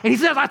now, and he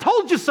says, I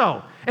told you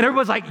so. And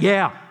everybody's like,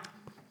 yeah,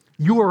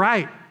 you were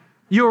right.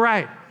 You were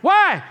right.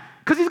 Why?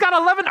 Because he's got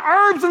 11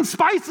 herbs and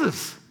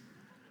spices.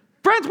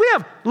 Friends, we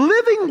have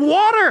living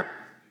water.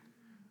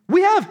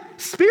 We have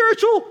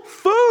spiritual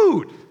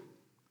food.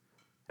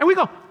 And we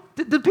go,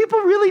 do people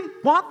really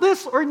want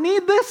this or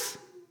need this?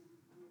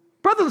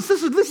 Brothers and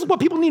sisters, this is what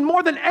people need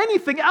more than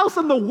anything else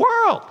in the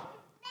world,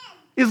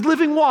 is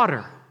living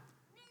water,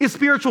 is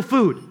spiritual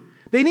food.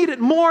 They need it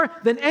more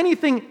than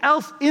anything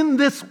else in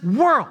this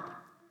world.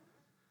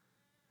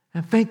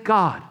 And thank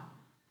God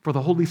for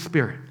the Holy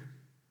Spirit,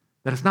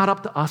 that it's not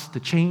up to us to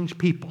change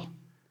people.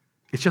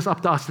 It's just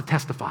up to us to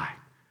testify.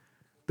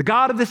 The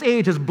God of this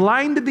age has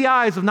blinded the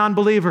eyes of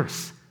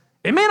non-believers.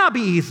 It may not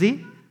be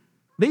easy.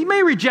 They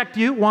may reject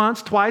you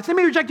once, twice. They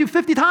may reject you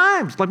 50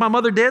 times, like my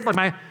mother did,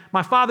 like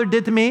my father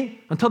did to me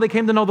until they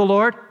came to know the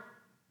Lord.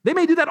 They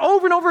may do that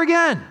over and over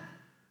again.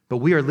 But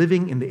we are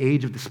living in the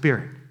age of the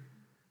Spirit.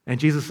 And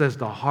Jesus says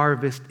the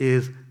harvest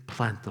is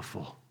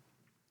plentiful.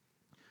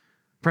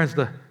 Friends,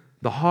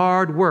 the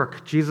hard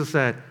work, Jesus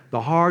said,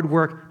 the hard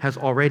work has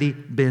already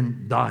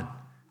been done.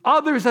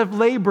 Others have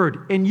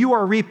labored and you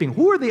are reaping.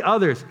 Who are the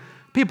others?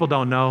 People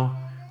don't know.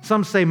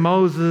 Some say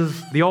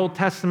Moses, the Old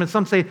Testament.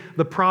 Some say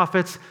the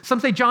prophets. Some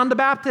say John the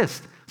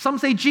Baptist. Some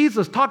say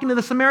Jesus talking to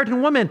the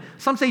Samaritan woman.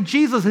 Some say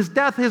Jesus, his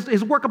death,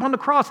 his work upon the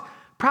cross.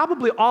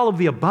 Probably all of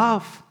the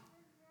above.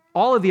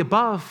 All of the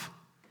above.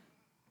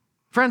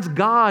 Friends,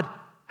 God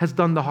has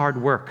done the hard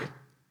work.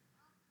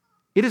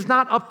 It is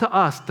not up to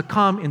us to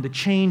come and to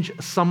change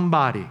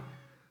somebody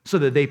so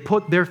that they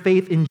put their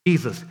faith in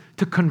Jesus,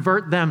 to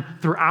convert them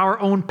through our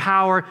own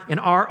power and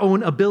our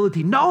own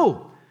ability.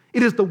 No.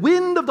 It is the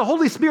wind of the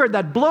Holy Spirit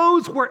that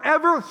blows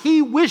wherever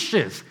He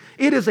wishes.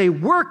 It is a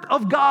work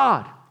of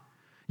God.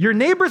 Your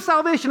neighbor's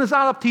salvation is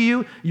not up to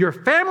you. Your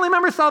family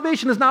member's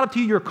salvation is not up to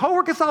you. Your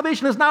coworker's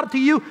salvation is not up to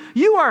you.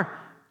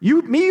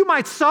 You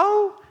might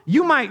sow,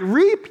 you might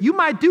reap, you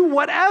might do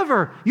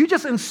whatever. You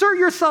just insert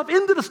yourself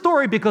into the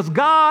story because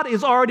God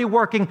is already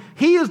working.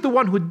 He is the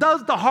one who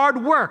does the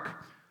hard work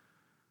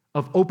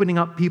of opening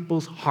up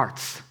people's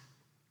hearts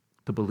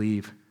to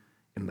believe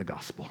in the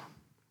gospel.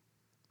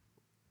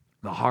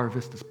 The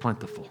harvest is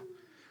plentiful,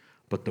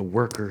 but the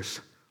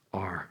workers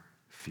are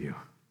few.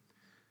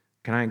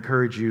 Can I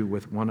encourage you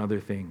with one other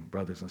thing,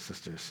 brothers and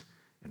sisters?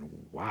 And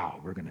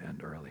wow, we're going to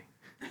end early.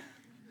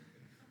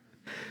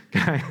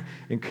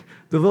 And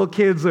the little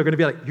kids are going to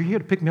be like, you're here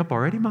to pick me up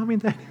already, Mommy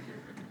and Daddy?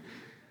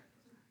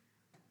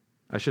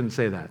 I shouldn't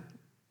say that.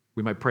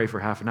 We might pray for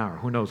half an hour.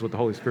 Who knows what the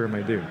Holy Spirit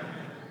might do?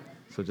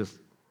 So just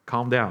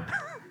calm down.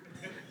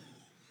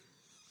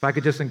 If I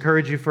could just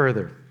encourage you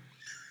further.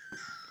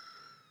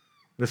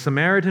 The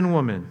Samaritan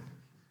woman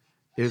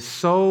is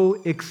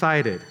so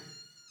excited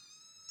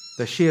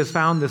that she has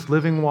found this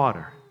living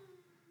water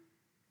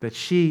that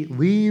she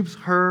leaves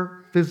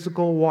her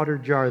physical water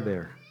jar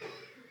there.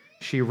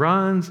 She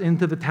runs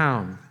into the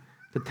town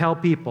to tell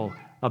people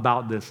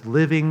about this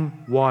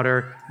living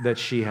water that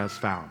she has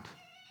found.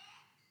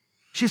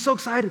 She's so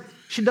excited.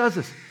 She does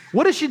this.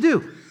 What does she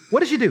do? What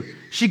does she do?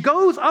 She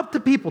goes up to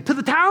people, to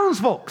the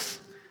townsfolk.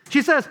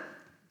 She says,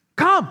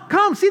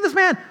 come, see this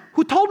man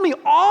who told me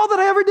all that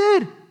I ever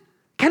did.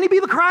 Can he be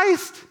the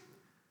Christ?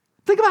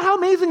 Think about how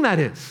amazing that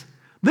is.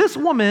 This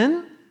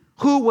woman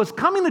who was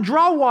coming to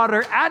draw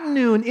water at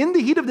noon in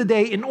the heat of the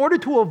day in order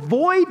to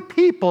avoid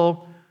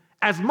people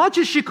as much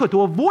as she could,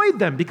 to avoid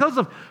them because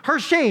of her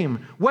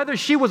shame, whether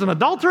she was an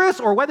adulteress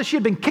or whether she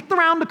had been kicked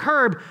around the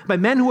curb by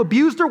men who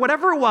abused her,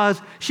 whatever it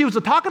was, she was the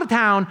talk of the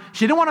town.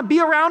 She didn't want to be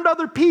around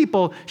other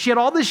people. She had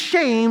all this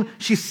shame.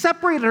 She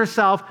separated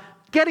herself,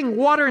 getting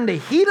water in the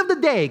heat of the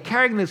day,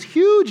 carrying this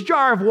huge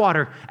jar of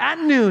water at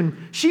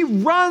noon. She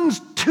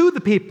runs to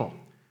the people.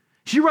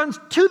 She runs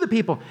to the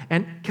people.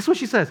 And guess what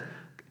she says?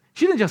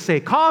 She didn't just say,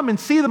 come and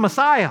see the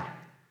Messiah.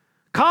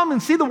 Come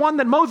and see the one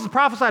that Moses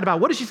prophesied about.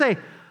 What did she say?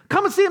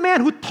 Come and see a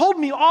man who told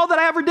me all that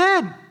I ever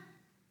did.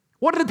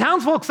 What did the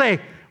townsfolk say?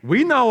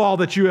 We know all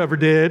that you ever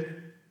did.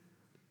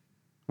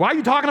 Why are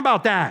you talking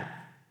about that?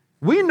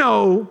 We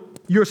know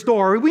your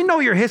story. We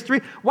know your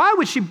history. Why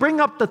would she bring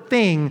up the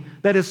thing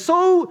that is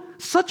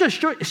such a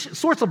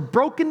source of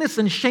brokenness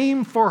and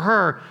shame for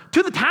her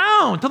to the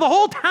town, to the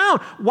whole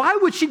town? Why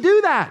would she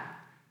do that?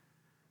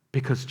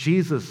 Because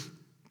Jesus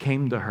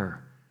came to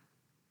her.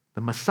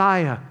 The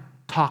Messiah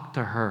talked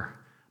to her.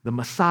 The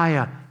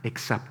Messiah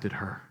accepted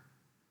her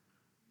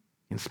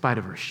in spite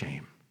of her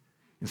shame,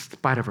 in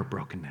spite of her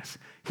brokenness.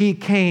 He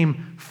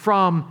came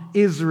from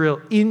Israel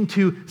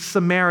into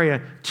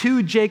Samaria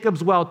to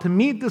Jacob's well to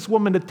meet this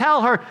woman, to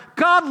tell her,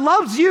 God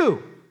loves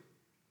you.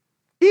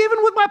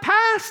 Even with my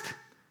past,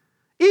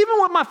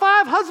 even with my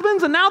 5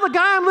 husbands and now the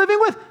guy I'm living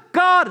with,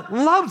 God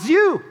loves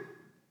you.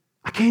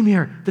 I came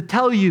here to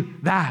tell you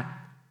that.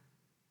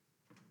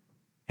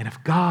 And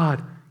if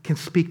God can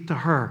speak to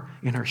her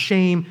in her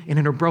shame and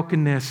in her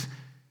brokenness,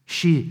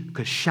 she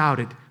could shout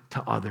it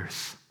to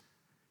others.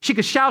 She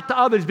could shout to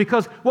others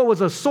because what was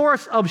a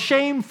source of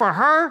shame for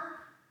her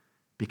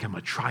became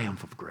a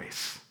triumph of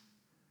grace,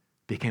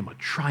 became a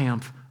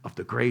triumph of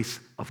the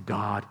grace of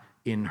God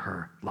in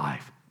her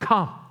life.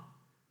 Come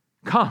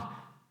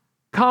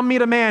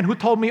meet a man who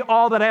told me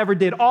all that I ever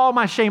did, all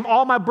my shame,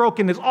 all my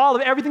brokenness, all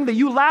of everything that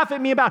you laugh at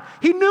me about.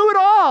 He knew it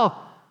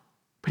all,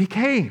 but he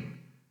came.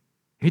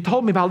 He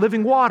told me about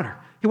living water.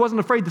 He wasn't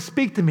afraid to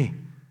speak to me.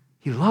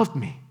 He loved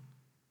me.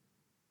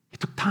 He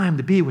took time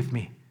to be with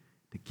me,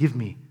 to give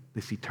me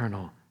this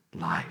eternal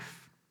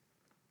life.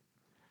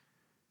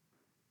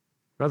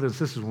 Brothers and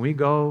sisters, when we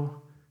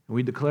go and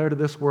we declare to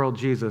this world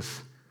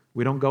Jesus,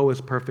 we don't go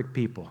as perfect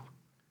people.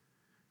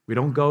 We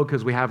don't go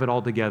because we have it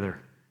all together.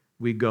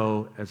 We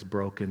go as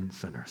broken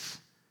sinners.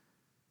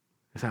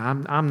 I say,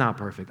 I'm not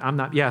perfect. I'm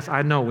not. Yes,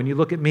 I know. When you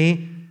look at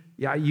me,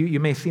 yeah, you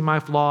may see my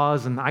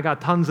flaws, and I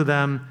got tons of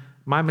them,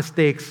 my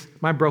mistakes,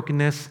 my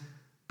brokenness,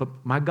 but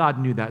my God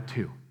knew that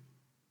too.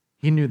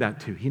 He knew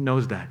that too. He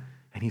knows that,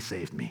 and he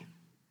saved me.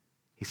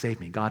 He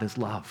saved me. God is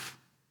love.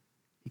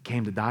 He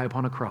came to die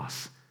upon a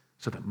cross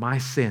so that my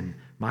sin,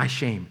 my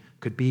shame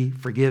could be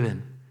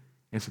forgiven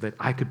and so that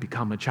I could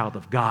become a child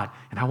of God.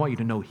 And I want you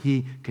to know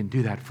he can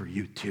do that for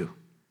you too.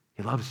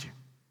 He loves you.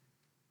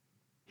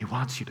 He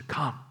wants you to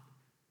come.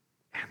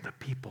 And the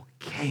people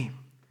came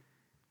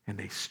and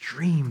they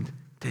streamed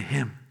to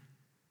him.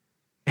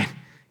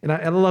 And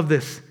I love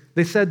this.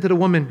 They said to the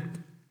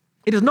woman,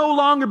 it is no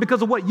longer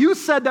because of what you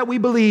said that we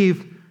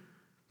believe,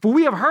 for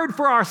we have heard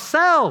for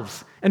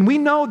ourselves, and we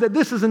know that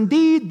this is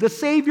indeed the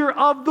Savior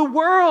of the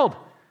world.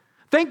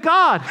 Thank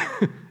God.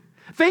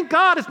 Thank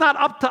God it's not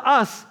up to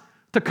us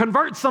to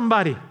convert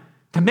somebody,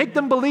 to make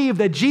them believe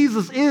that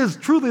Jesus is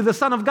truly the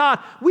Son of God.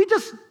 We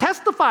just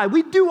testify.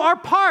 We do our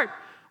part.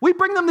 We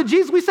bring them to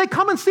Jesus. We say,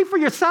 come and see for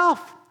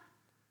yourself.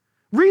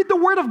 Read the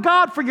Word of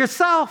God for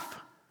yourself.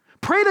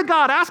 Pray to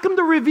God. Ask him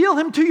to reveal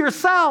him to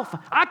yourself.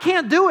 I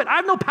can't do it. I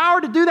have no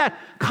power to do that.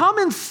 Come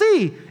and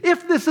see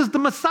if this is the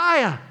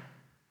Messiah.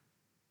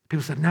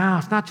 People said, no,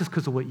 it's not just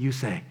because of what you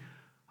say.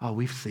 Oh,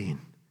 we've seen.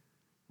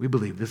 We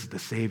believe this is the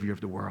Savior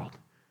of the world.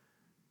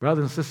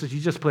 Brothers and sisters,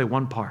 you just play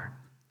one part.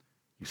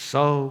 You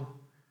sow.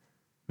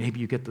 Maybe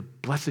you get the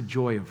blessed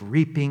joy of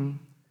reaping.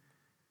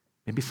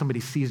 Maybe somebody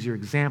sees your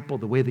example,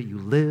 the way that you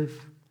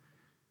live.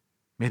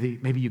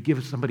 Maybe you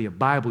give somebody a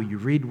Bible, you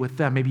read with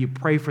them. Maybe you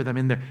pray for them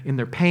in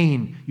their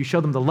pain. You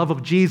show them the love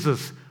of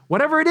Jesus.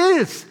 Whatever it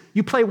is,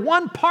 you play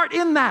one part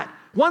in that,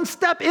 one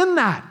step in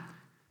that,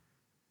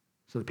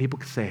 so that people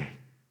can say,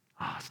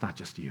 oh, it's not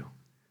just you.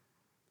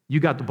 You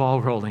got the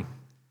ball rolling,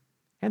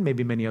 and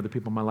maybe many other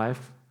people in my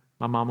life.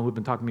 My mama who'd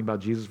been talking to me about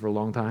Jesus for a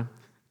long time.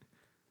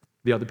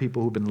 The other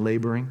people who've been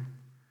laboring.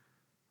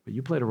 But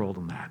you played a role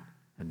in that.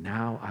 And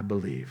now I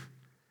believe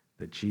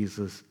that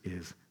Jesus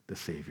is the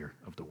Savior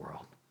of the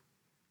world.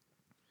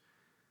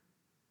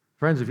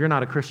 Friends, if you're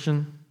not a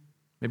Christian,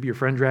 maybe your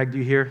friend dragged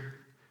you here,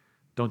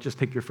 don't just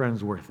take your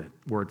friend's word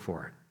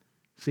for it.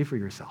 See for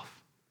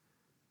yourself.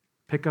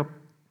 Pick up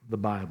the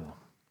Bible.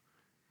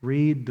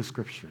 Read the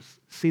scriptures.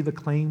 See the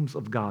claims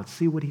of God.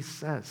 See what he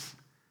says.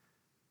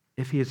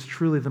 If he is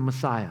truly the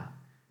Messiah.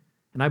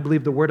 And I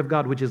believe the word of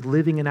God, which is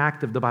living and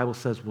active, the Bible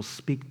says, will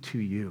speak to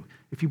you.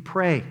 If you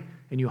pray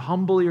and you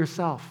humble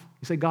yourself,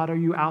 you say, God, are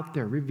you out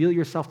there? Reveal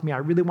yourself to me. I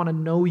really want to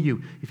know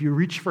you. If you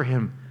reach for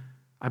him,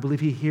 I believe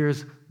he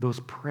hears those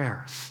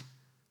prayers.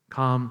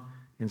 Come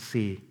and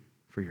see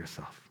for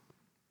yourself.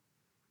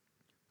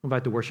 I'll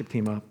invite the worship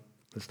team up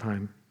this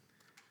time.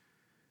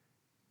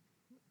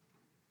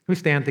 Can we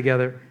stand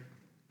together?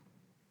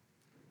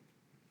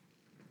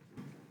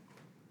 I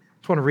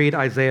just want to read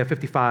Isaiah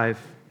 55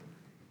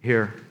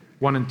 here,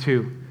 1 and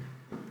 2.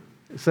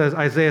 It says,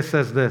 Isaiah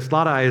says this, a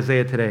lot of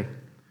Isaiah today.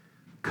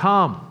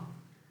 Come,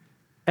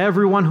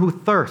 everyone who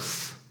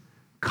thirsts,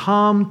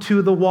 come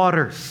to the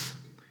waters.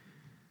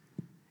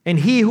 And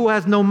he who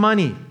has no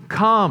money,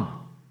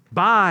 come,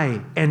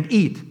 buy and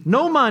eat.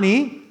 No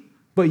money,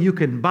 but you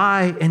can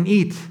buy and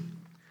eat.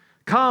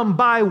 Come,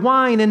 buy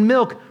wine and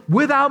milk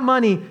without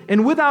money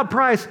and without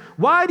price.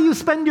 Why do you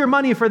spend your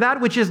money for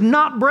that which is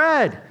not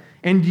bread,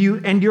 and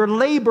your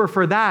labor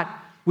for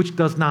that which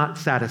does not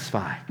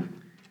satisfy?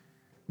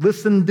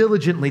 Listen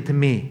diligently to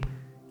me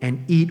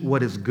and eat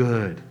what is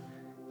good,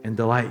 and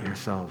delight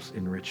yourselves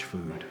in rich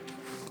food.